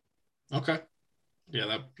 Okay. Yeah,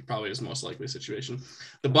 that probably is the most likely situation.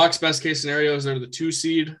 The Bucs' best case scenario is they're the 2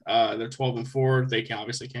 seed. They're 12-4. They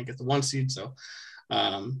obviously can't get the 1 seed, so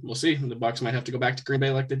we'll see. The Bucs might have to go back to Green Bay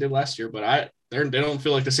like they did last year, but they don't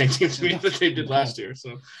feel like the same team to me that they did last year.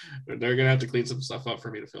 So they're gonna have to clean some stuff up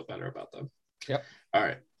for me to feel better about them. Yep. All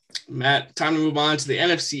right. Matt, time to move on to the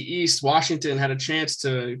NFC East. Washington had a chance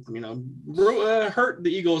to, hurt the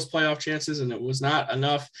Eagles' playoff chances, and it was not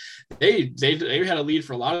enough. They had a lead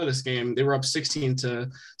for a lot of this game. They were up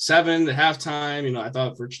 16-7 at halftime. I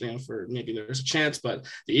thought for maybe there's a chance, but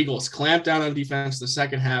the Eagles clamped down on defense the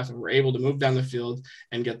second half and were able to move down the field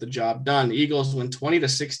and get the job done. The Eagles win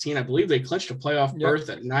 20-16. I believe they clinched a playoff berth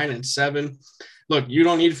at 9-7. Look, you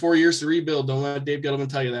don't need 4 years to rebuild. Don't let Dave Gettleman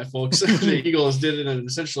tell you that, folks. The Eagles did it in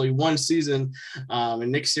essentially one season.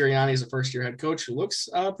 And Nick Sirianni is a first-year head coach who looks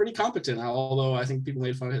pretty competent, although I think people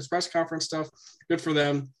made fun of his press conference stuff. Good for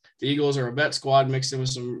them. The Eagles are a vet squad mixed in with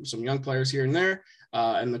some young players here and there.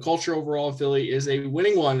 And the culture overall in Philly is a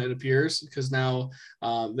winning one, it appears, because now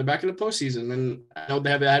they're back in the postseason. And I know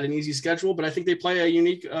they have had an easy schedule, but I think they play a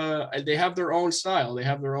unique they have their own style. They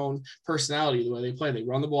have their own personality, the way they play. They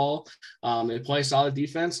run the ball. They play solid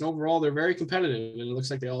defense. And overall, they're very competitive. And it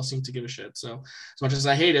looks like they all seem to give a shit. So as much as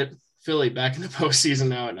I hate it, Philly back in the postseason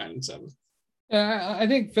now at 9-7. Yeah, I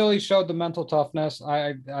think Philly showed the mental toughness.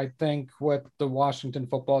 I think with the Washington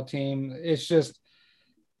football team, it's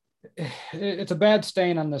a bad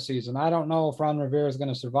stain on the season. I don't know if Ron Rivera is going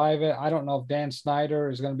to survive it. I don't know if Dan Snyder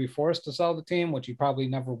is going to be forced to sell the team, which he probably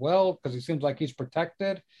never will, because he seems like he's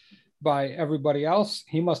protected by everybody else.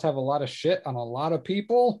 He must have a lot of shit on a lot of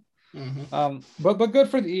people. Mm-hmm. But good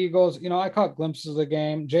for the Eagles. I caught glimpses of the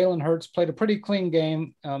game. Jalen Hurts played a pretty clean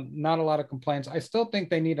game. Not a lot of complaints. I still think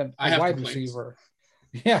they need a wide receiver.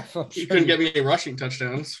 Yeah. You couldn't get me any rushing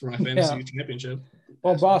touchdowns for my fantasy championship.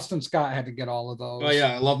 Well, Boston Scott had to get all of those. Oh,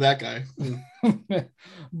 yeah. I love that guy.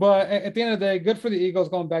 But at the end of the day, good for the Eagles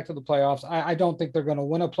going back to the playoffs. I don't think they're going to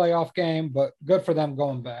win a playoff game, but good for them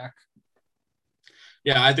going back.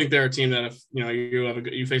 Yeah, I think they're a team that if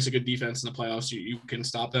you face a good defense in the playoffs, you can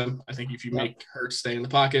stop them. I think if you make Hurts stay in the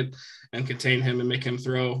pocket and contain him and make him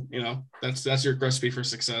throw, that's your recipe for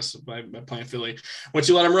success by playing Philly. Once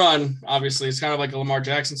you let him run, obviously it's kind of like a Lamar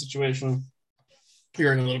Jackson situation.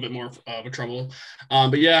 You're in a little bit more of a trouble.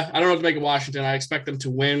 But yeah, I don't know what to make of Washington. I expect them to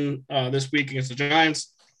win this week against the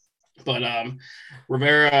Giants. But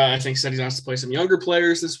Rivera, I think, said he wants to play some younger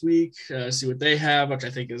players this week, see what they have, which I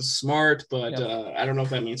think is smart. But I don't know if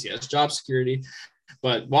that means he has job security.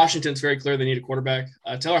 But Washington's very clear they need a quarterback.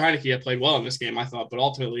 Taylor Heinicke had played well in this game, I thought, but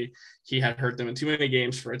ultimately he had hurt them in too many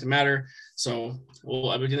games for it to matter. So I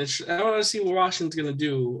want to see what Washington's going to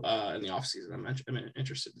do in the offseason. I'm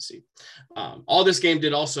interested to see. All this game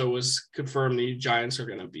did also was confirm the Giants are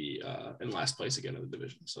going to be in last place again in the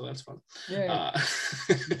division. So that's fun. Yeah.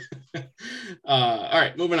 All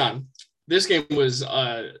right, moving on. This game was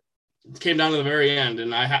came down to the very end,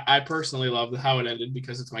 and I personally love how it ended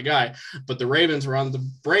because it's my guy. But the Ravens were on the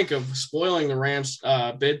brink of spoiling the Rams'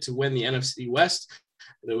 bid to win the NFC West.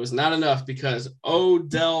 It was not enough because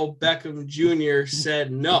Odell Beckham Jr.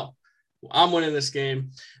 said, no, I'm winning this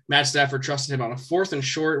game. Matt Stafford trusted him on a 4th and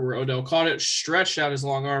short where Odell caught it, stretched out his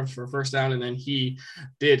long arms for a first down, and then he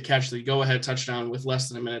did catch the go-ahead touchdown with less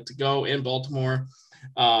than a minute to go in Baltimore.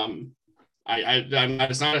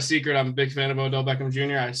 It's not a secret. I'm a big fan of Odell Beckham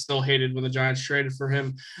Jr. I still hated when the Giants traded for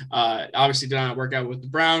him. Obviously did not work out with the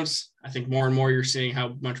Browns. I think more and more you're seeing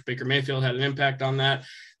how much Baker Mayfield had an impact on that,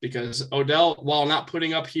 because Odell, while not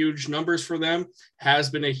putting up huge numbers for them, has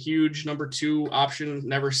been a huge number 2 option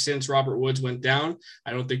never since Robert Woods went down. I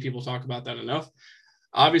don't think people talk about that enough.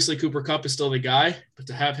 Obviously, Cooper Kupp is still the guy, but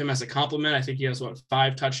to have him as a compliment, I think he has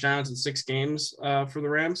 5 touchdowns in 6 games for the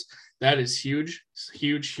Rams. That is huge,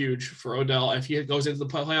 huge, huge for Odell. If he goes into the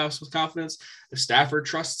playoffs with confidence, if Stafford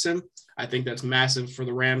trusts him, I think that's massive for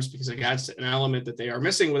the Rams because it adds an element that they are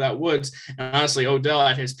missing without Woods. And honestly, Odell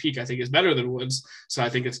at his peak, I think, is better than Woods. So I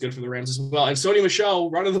think it's good for the Rams as well. And Sony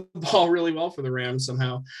Michel running the ball really well for the Rams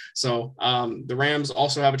somehow. So the Rams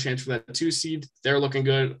also have a chance for that 2 seed. They're looking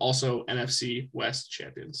good. Also NFC West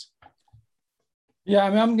champions. Yeah, I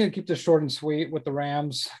mean, I'm going to keep this short and sweet with the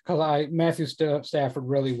Rams because Matthew Stafford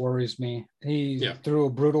really worries me. He threw a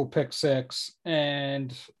brutal pick 6,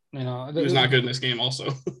 and he was not good in this game.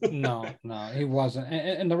 Also, no, he wasn't.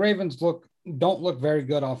 And the Ravens don't look very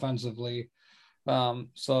good offensively.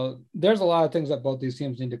 So there's a lot of things that both these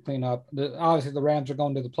teams need to clean up. Obviously, the Rams are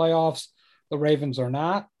going to the playoffs. The Ravens are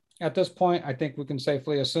not at this point. I think we can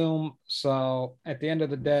safely assume. So at the end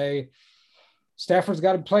of the day, Stafford's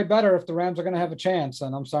got to play better if the Rams are going to have a chance,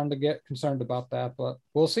 and I'm starting to get concerned about that, but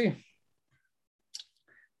we'll see.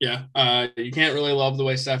 Yeah, you can't really love the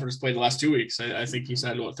way Stafford has played the last 2 weeks. I think he's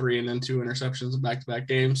had 3 and then 2 interceptions in back-to-back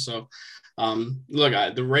games. So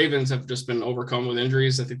Look, the Ravens have just been overcome with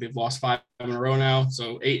injuries. I think they've lost 5 in a row now,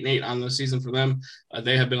 so 8-8 on the season for them.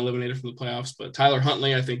 They have been eliminated from the playoffs. But Tyler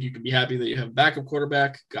Huntley, I think you could be happy that you have a backup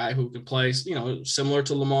quarterback, guy who can play, similar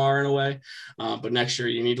to Lamar in a way. But next year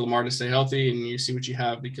you need Lamar to stay healthy, and you see what you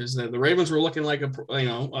have, because the Ravens were looking like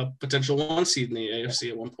a potential 1 seed in the AFC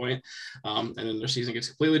at one point, and then their season gets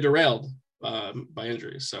completely derailed by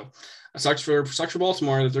injuries. So it sucks for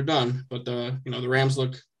Baltimore that they're done. But the Rams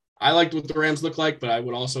look. I liked what the Rams look like, but I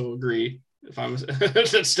would also agree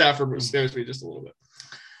that Stafford scares me just a little bit.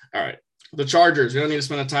 All right. The Chargers, we don't need to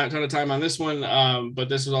spend a ton of time on this one, but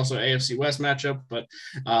this is also an AFC West matchup. But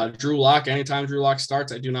Drew Lock, anytime Drew Lock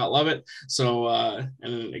starts, I do not love it. So,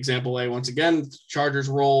 and example A, once again, Chargers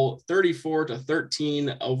roll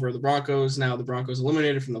 34-13 over the Broncos. Now the Broncos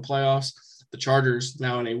eliminated from the playoffs. The Chargers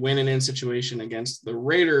now in a win-and-in situation against the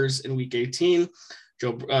Raiders in Week 18.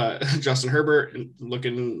 Justin Herbert looked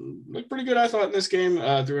pretty good, I thought, in this game.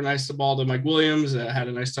 Threw a nice ball to Mike Williams, had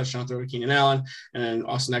a nice touchdown throw to Keenan Allen, and then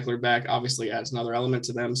Austin Eckler back obviously adds another element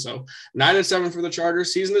to them. So 9-7 for the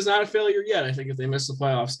Chargers. Season is not a failure yet. I think if they miss the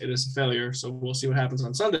playoffs, it is a failure. So we'll see what happens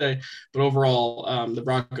on Sunday. But overall, the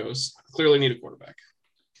Broncos clearly need a quarterback.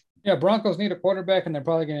 Yeah, Broncos need a quarterback, and they're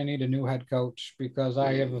probably going to need a new head coach, because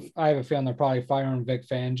I have a feeling they're probably firing Vic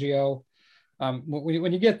Fangio.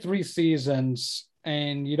 When you get 3 seasons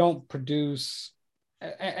and you don't produce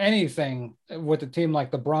anything with a team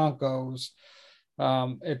like the Broncos,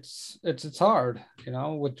 it's hard,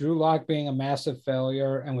 with Drew Lock being a massive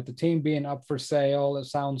failure and with the team being up for sale, it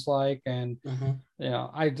sounds like. And,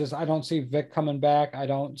 I don't see Vic coming back. I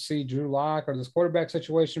don't see Drew Lock or this quarterback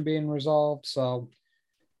situation being resolved. So,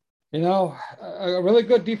 a really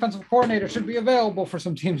good defensive coordinator should be available for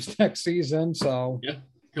some teams next season. So yeah,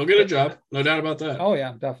 he'll get a job. No doubt about that. Oh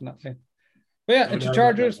yeah, definitely. But yeah, it's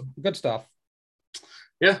Chargers. Good stuff.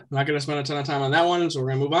 Yeah, not going to spend a ton of time on that one, so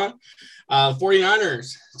we're going to move on.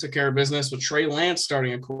 49ers took care of business with Trey Lance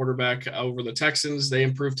starting a quarterback over the Texans. They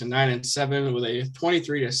improved to 9-7 with a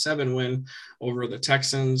 23-7 win over the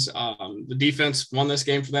Texans. The defense won this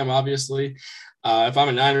game for them, obviously. If I'm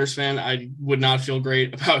a Niners fan, I would not feel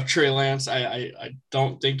great about Trey Lance. I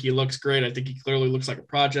don't think he looks great. I think he clearly looks like a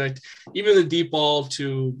project. Even the deep ball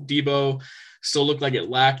to Debo still looked like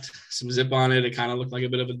it lacked some zip on it. It kind of looked like a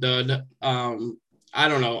bit of a dud. I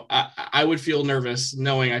don't know. I would feel nervous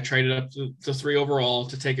knowing I traded up to 3 overall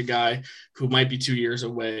to take a guy who might be 2 years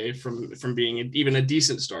away from being even a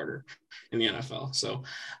decent starter in the NFL. So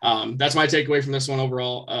that's my takeaway from this one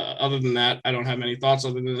overall. Other than that, I don't have many thoughts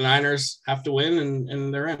other than the Niners have to win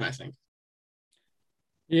and they're in, I think.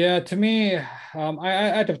 Yeah, to me,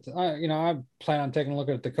 I plan on taking a look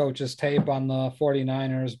at the coach's tape on the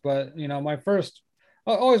 49ers, but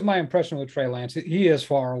my impression with Trey Lance, he is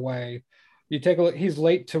far away. You take a look, he's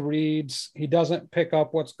late to reads. He doesn't pick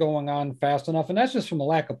up what's going on fast enough. And that's just from a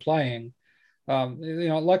lack of playing.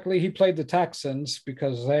 Luckily he played the Texans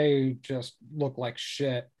because they just look like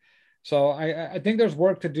shit. So I think there's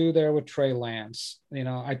work to do there with Trey Lance.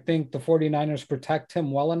 I think the 49ers protect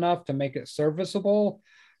him well enough to make it serviceable,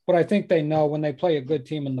 but I think they know when they play a good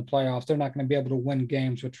team in the playoffs, they're not going to be able to win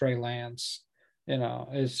games with Trey Lance.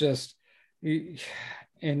 It's just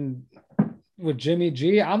with Jimmy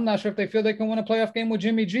G, I'm not sure if they feel they can win a playoff game with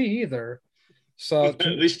Jimmy G either. So at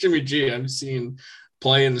least Jimmy G, I've seen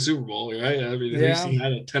play in the Super Bowl, right? I mean, he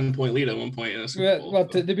had a 10-point lead at one point in a Super Bowl. Well,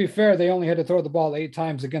 to be fair, they only had to throw the ball 8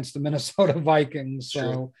 times against the Minnesota Vikings.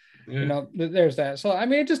 So, there's that. So, I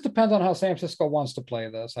mean, it just depends on how San Francisco wants to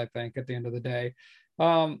play this, I think, at the end of the day.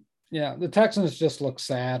 The Texans just look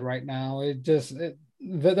sad right now.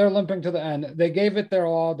 They're limping to the end. They gave it their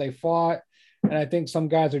all. They fought. And I think some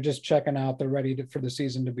guys are just checking out. They're ready for the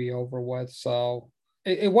season to be over with. So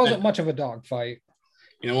it wasn't much of a dogfight.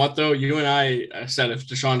 You know what, though? You and I said if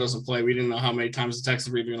Deshaun doesn't play, we didn't know how many times the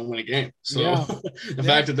Texans were even going to win a game. So the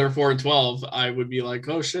fact that they're 4-12, I would be like,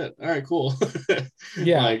 oh, shit. All right, cool.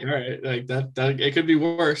 Yeah. Like, all right. Like that it could be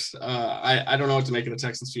worse. I don't know what to make of the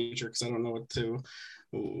Texans' future because I don't know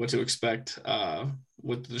what to expect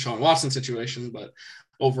with the Deshaun Watson situation. But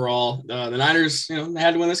overall, the Niners, they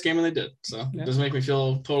had to win this game and they did. So it doesn't make me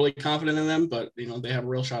feel totally confident in them, but they have a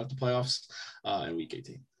real shot at the playoffs in Week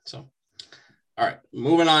 18. So, all right,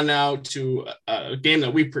 moving on now to a game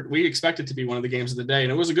that we expected to be one of the games of the day,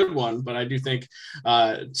 and it was a good one, but I do think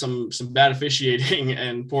some bad officiating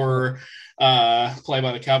and poor play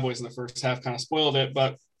by the Cowboys in the first half kind of spoiled it.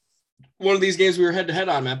 But one of these games we were head-to-head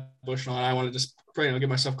on, Matt Bushnell, and I want to just give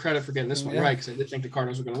myself credit for getting this one right because I did think the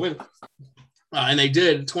Cardinals were going to win. And they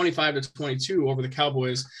did 25-22 over the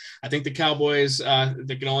Cowboys. I think the Cowboys,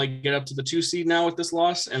 they can only get up to the 2 seed now with this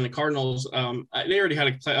loss. And the Cardinals, they already had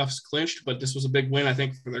a playoffs clinched, but this was a big win, I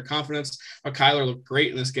think, for their confidence. Kyler looked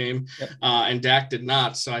great in this game, yep. And Dak did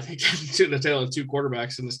not. So I think to the tale of two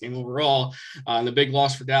quarterbacks in this game overall. And the big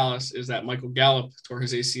loss for Dallas is that Michael Gallup tore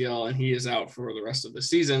his ACL, and he is out for the rest of the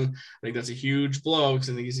season. I think that's a huge blow because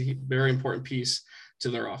I think he's a very important piece to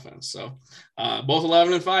their offense. So both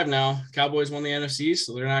 11-5 now. Cowboys won the NFC,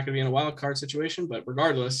 so they're not going to be in a wild card situation. But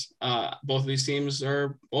regardless, both of these teams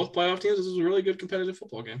are both playoff teams. This is a really good competitive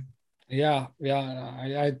football game. Yeah.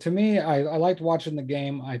 To me, I liked watching the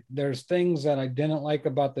game. There's things that I didn't like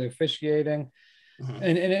about the officiating.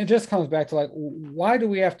 And it just comes back to, like, why do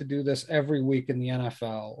we have to do this every week in the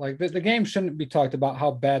NFL? Like, the game shouldn't be talked about how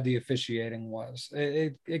bad the officiating was.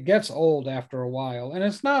 It gets old after a while. And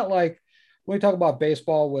it's not like, we talk about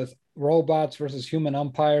baseball with robots versus human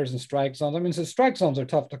umpires and strike zones. I mean, so strike zones are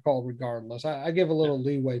tough to call regardless. I give a little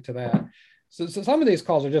leeway to that. So some of these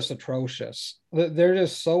calls are just atrocious. They're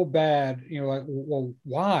just so bad. You're like, well,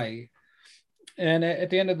 why? And at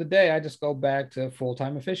the end of the day, I just go back to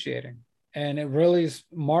full-time officiating. And it really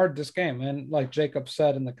marred this game. And like Jacob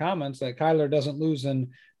said in the comments, that Kyler doesn't lose in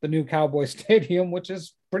the new Cowboy Stadium, which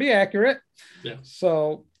is pretty accurate. Yeah.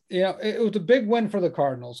 So, it was a big win for the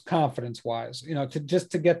Cardinals, confidence-wise,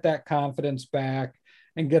 to get that confidence back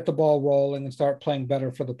and get the ball rolling and start playing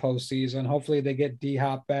better for the postseason. Hopefully they get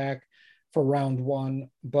D-Hop back for round 1.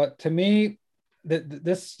 But to me,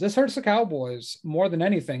 this hurts the Cowboys more than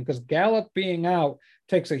anything, because Gallup being out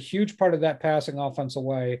takes a huge part of that passing offense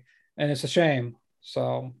away, and it's a shame.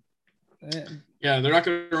 So, yeah, they're not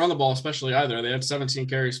going to run the ball, especially either. They had 17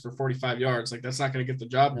 carries for 45 yards. Like, that's not going to get the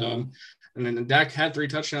job done. And then Dak had 3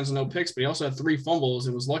 touchdowns and no picks, but he also had 3 fumbles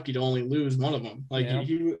and was lucky to only lose one of them. Like,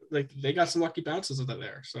 they got some lucky bounces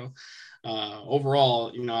there. So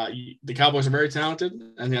overall, the Cowboys are very talented,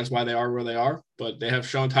 and that's why they are where they are. But they have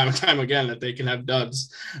shown time and time again that they can have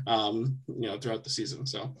duds, throughout the season.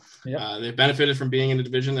 So they've benefited from being in a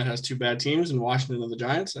division that has 2 bad teams in Washington and the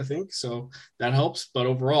Giants, I think. So that helps. But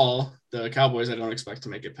overall, the Cowboys, I don't expect to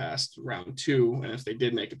make it past round 2. And if they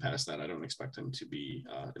did make it past that, I don't expect them to be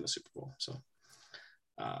in the Super Bowl. So,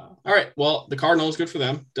 all right. Well, the Cardinals, good for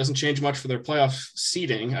them. Doesn't change much for their playoff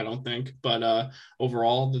seeding, I don't think. But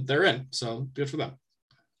overall, they're in. So good for them.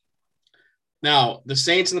 Now, the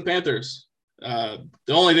Saints and the Panthers. The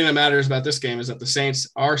only thing that matters about this game is that the Saints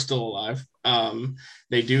are still alive.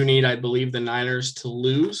 They do need, I believe, the Niners to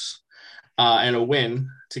lose and a win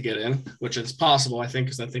to get in, which is possible, I think,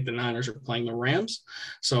 because I think the Niners are playing the Rams.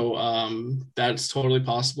 So that's totally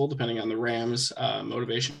possible, depending on the Rams'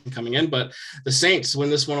 motivation coming in. But the Saints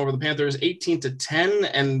win this one over the Panthers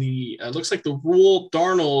 18-10, and looks like the Rule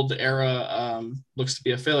Darnold era looks to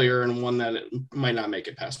be a failure, and one that it might not make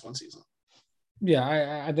it past one season.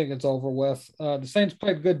 Yeah, I think it's over with. The Saints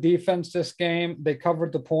played good defense this game. They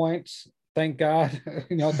covered the points. Thank God.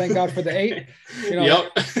 Thank God for the 8.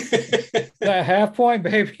 Yep. That half point,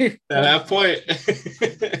 baby. That half point.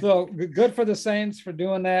 So good for the Saints for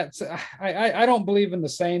doing that. So I don't believe in the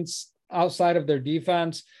Saints outside of their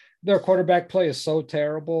defense. Their quarterback play is so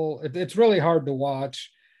terrible. It's really hard to watch.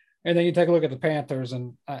 And then you take a look at the Panthers,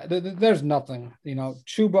 and there's nothing.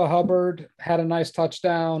 Chuba Hubbard had a nice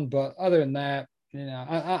touchdown, but other than that,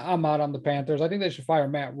 I'm out on the Panthers. I think they should fire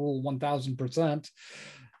Matt Rule 1,000%.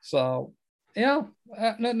 So,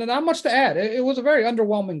 not much to add. It was a very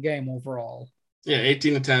underwhelming game overall. Yeah,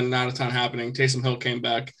 18-10, not a ton happening. Taysom Hill came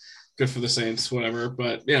back. Good for the Saints, whatever.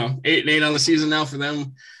 But, 8-8 on the season now for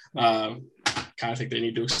them. Kind of think they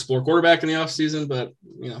need to explore quarterback in the offseason, but,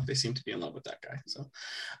 they seem to be in love with that guy. So,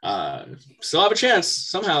 still have a chance.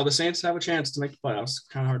 Somehow the Saints have a chance to make the playoffs.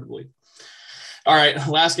 Kind of hard to believe. All right,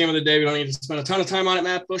 last game of the day. We don't need to spend a ton of time on it,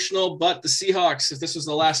 Matt Bushnell, but the Seahawks, if this was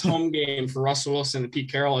the last home game for Russell Wilson and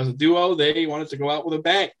Pete Carroll as a duo, they wanted to go out with a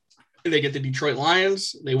bang. They get the Detroit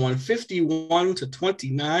Lions. They won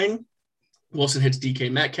 51-29. Wilson hits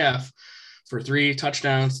DK Metcalf for 3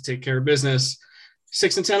 touchdowns to take care of business.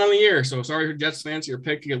 6-10 on the year. So sorry for Jets fans, your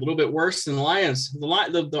pick a little bit worse than the Lions.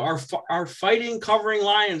 Our fighting covering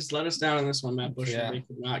Lions let us down in this one, Matt Bush. Yeah. They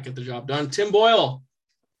could not get the job done. Tim Boyle,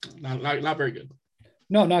 not very good.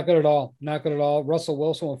 No, not good at all. Not good at all. Russell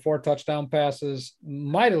Wilson with 4 touchdown passes,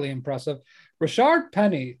 mightily impressive. Rashard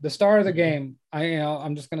Penny, the star of the game.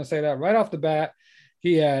 I'm just going to say that right off the bat.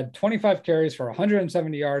 He had 25 carries for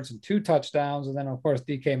 170 yards and 2 touchdowns. And then, of course,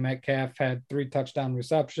 DK Metcalf had 3 touchdown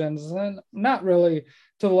receptions, and not really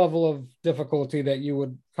to the level of difficulty that you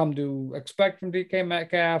would come to expect from DK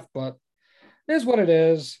Metcalf, but it is what it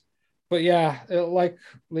is. But yeah, like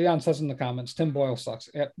Leon says in the comments, Tim Boyle sucks.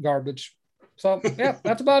 Garbage. So yeah,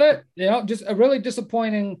 that's about it. Just a really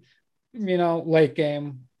disappointing, late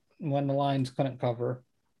game when the Lions couldn't cover.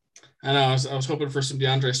 I know. I was hoping for some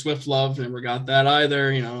DeAndre Swift love. Never got that either.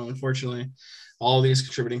 Unfortunately, all of these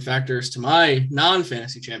contributing factors to my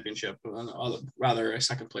non-fantasy championship, rather a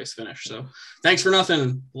second place finish. So thanks for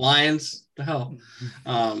nothing, Lions. The hell.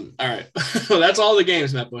 All right. That's all the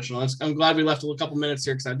games, Matt Bushnell. I'm glad we left a couple minutes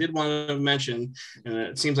here because I did want to mention, and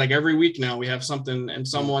it seems like every week now we have something and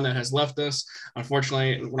someone that has left us.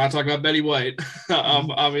 Unfortunately, we're not talking about Betty White.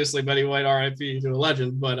 Obviously, Betty White, RIP to a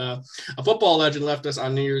legend, but a football legend left us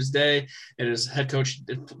on New Year's Day. It is head coach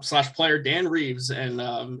 / player Dan Reeves, and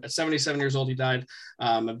at 77 years old, he died.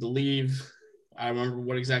 I believe. I remember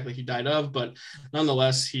what exactly he died of, but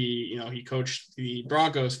nonetheless, he coached the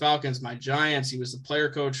Broncos, Falcons, my Giants. He was the player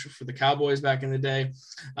coach for the Cowboys back in the day.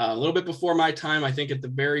 A little bit before my time, I think at the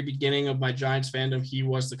very beginning of my Giants fandom, he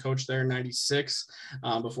was the coach there in '96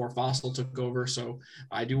 before Fossil took over. So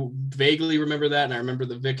I do vaguely remember that, and I remember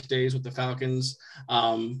the Vic days with the Falcons.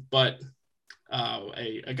 But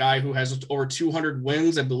a guy who has over 200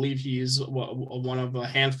 wins. I believe he's one of a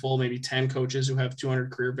handful, maybe 10 coaches who have 200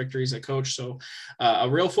 career victories at coach. So a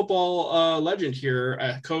real football legend here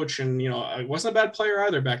at coach. And, I wasn't a bad player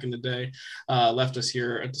either back in the day, left us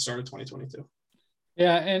here at the start of 2022.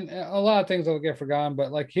 Yeah, and a lot of things will get forgotten,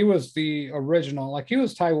 but he was the original, he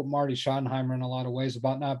was tied with Marty Schottenheimer in a lot of ways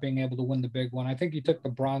about not being able to win the big one. I think he took the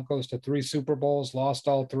Broncos to 3 Super Bowls, lost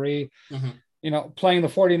all 3. Mm-hmm. Playing the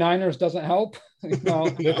 49ers doesn't help.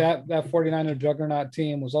 That 49er juggernaut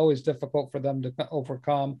team was always difficult for them to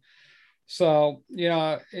overcome. So,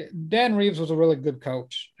 Dan Reeves was a really good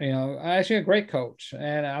coach, actually a great coach.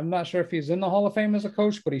 And I'm not sure if he's in the Hall of Fame as a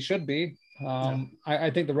coach, but he should be.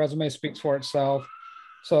 I think the resume speaks for itself.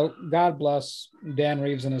 So God bless Dan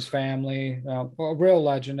Reeves and his family, a real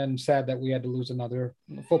legend, and sad that we had to lose another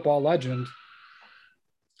football legend.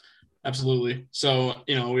 Absolutely. So,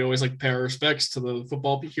 we always like to pay our respects to the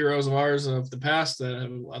football heroes of ours of the past that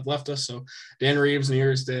have left us. So Dan Reeves, New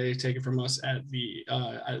Year's Day, taken from us at the,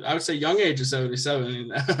 I would say young age of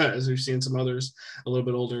 77, as we've seen some others a little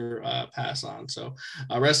bit older pass on. So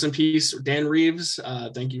rest in peace, Dan Reeves.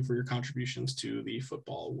 Thank you for your contributions to the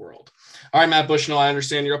football world. All right, Matt Bushnell, I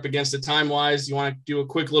understand you're up against it time-wise. You want to do a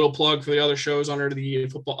quick little plug for the other shows under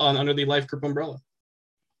the under the Life Group umbrella?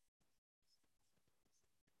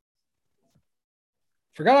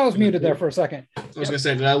 Forgot I was muted there for a second. I was going to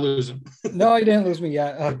say, did I lose him? No, you didn't lose me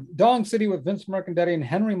yet. Dong City with Vince Mercandetti and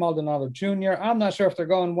Henry Maldonado Jr. I'm not sure if they're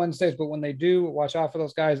going Wednesdays, but when they do, watch out for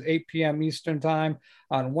those guys, 8 p.m. Eastern time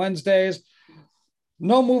on Wednesdays.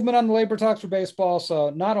 No movement on the labor talks for baseball, so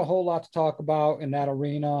not a whole lot to talk about in that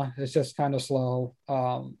arena. It's just kind of slow.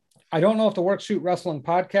 I don't know if the Work Shoot Wrestling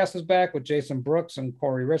podcast is back with Jason Brooks and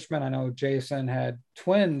Corey Richmond. I know Jason had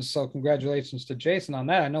twins, so congratulations to Jason on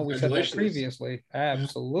that. I know we said that previously.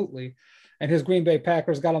 Absolutely. Yeah. And his Green Bay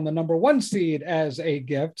Packers got him the number 1 seed as a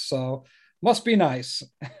gift, so must be nice.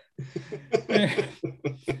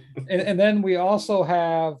 and then we also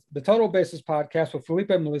have the Total Bases podcast with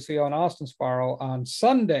Felipe Malicio and Austin Sparrow on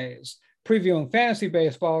Sundays, previewing fantasy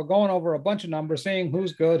baseball, going over a bunch of numbers, seeing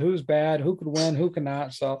who's good, who's bad, who could win, who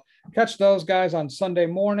cannot. So catch those guys on Sunday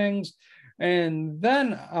mornings. And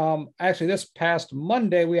then actually this past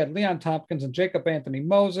Monday, we had Leon Tompkins and Jacob Anthony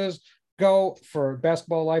Moses go for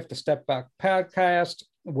Basketball Life, the Step Back podcast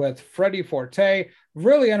with Freddie Forte.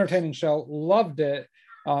 Really entertaining show. Loved it.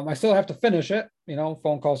 I still have to finish it.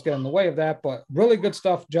 Phone calls get in the way of that, but really good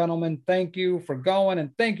stuff, gentlemen. Thank you for going,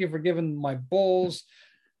 and thank you for giving my Bulls.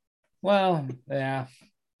 Well, yeah,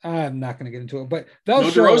 I'm not going to get into it, but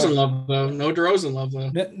those no DeRozan love though. No DeRozan love though.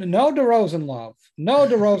 No DeRozan love. No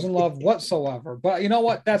DeRozan love whatsoever. But you know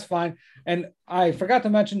what? That's fine. And I forgot to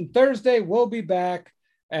mention Thursday we'll be back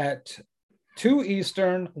at 2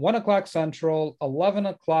 Eastern, 1 o'clock Central, 11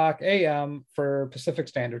 o'clock a.m. for Pacific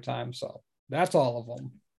Standard Time. So that's all of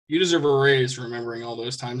them. You deserve a raise for remembering all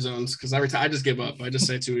those time zones, because every time I just give up. I just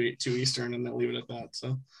say 2 Eastern and then leave it at that.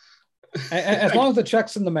 So. As long as the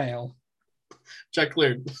check's in the mail. Check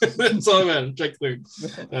cleared. That's all I meant. Check cleared.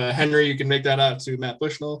 Henry, you can make that out to Matt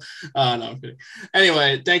Bushnell. No, I'm kidding.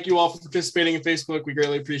 Anyway, thank you all for participating in Facebook. We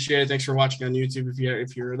greatly appreciate it. Thanks for watching on YouTube.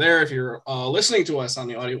 If you're there, if you're listening to us on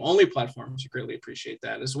the audio only platforms, we greatly appreciate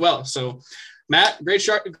that as well. So, Matt, great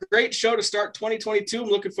show to start 2022. I'm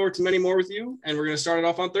looking forward to many more with you, and we're going to start it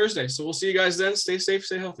off on Thursday. So we'll see you guys then. Stay safe,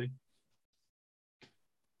 stay healthy.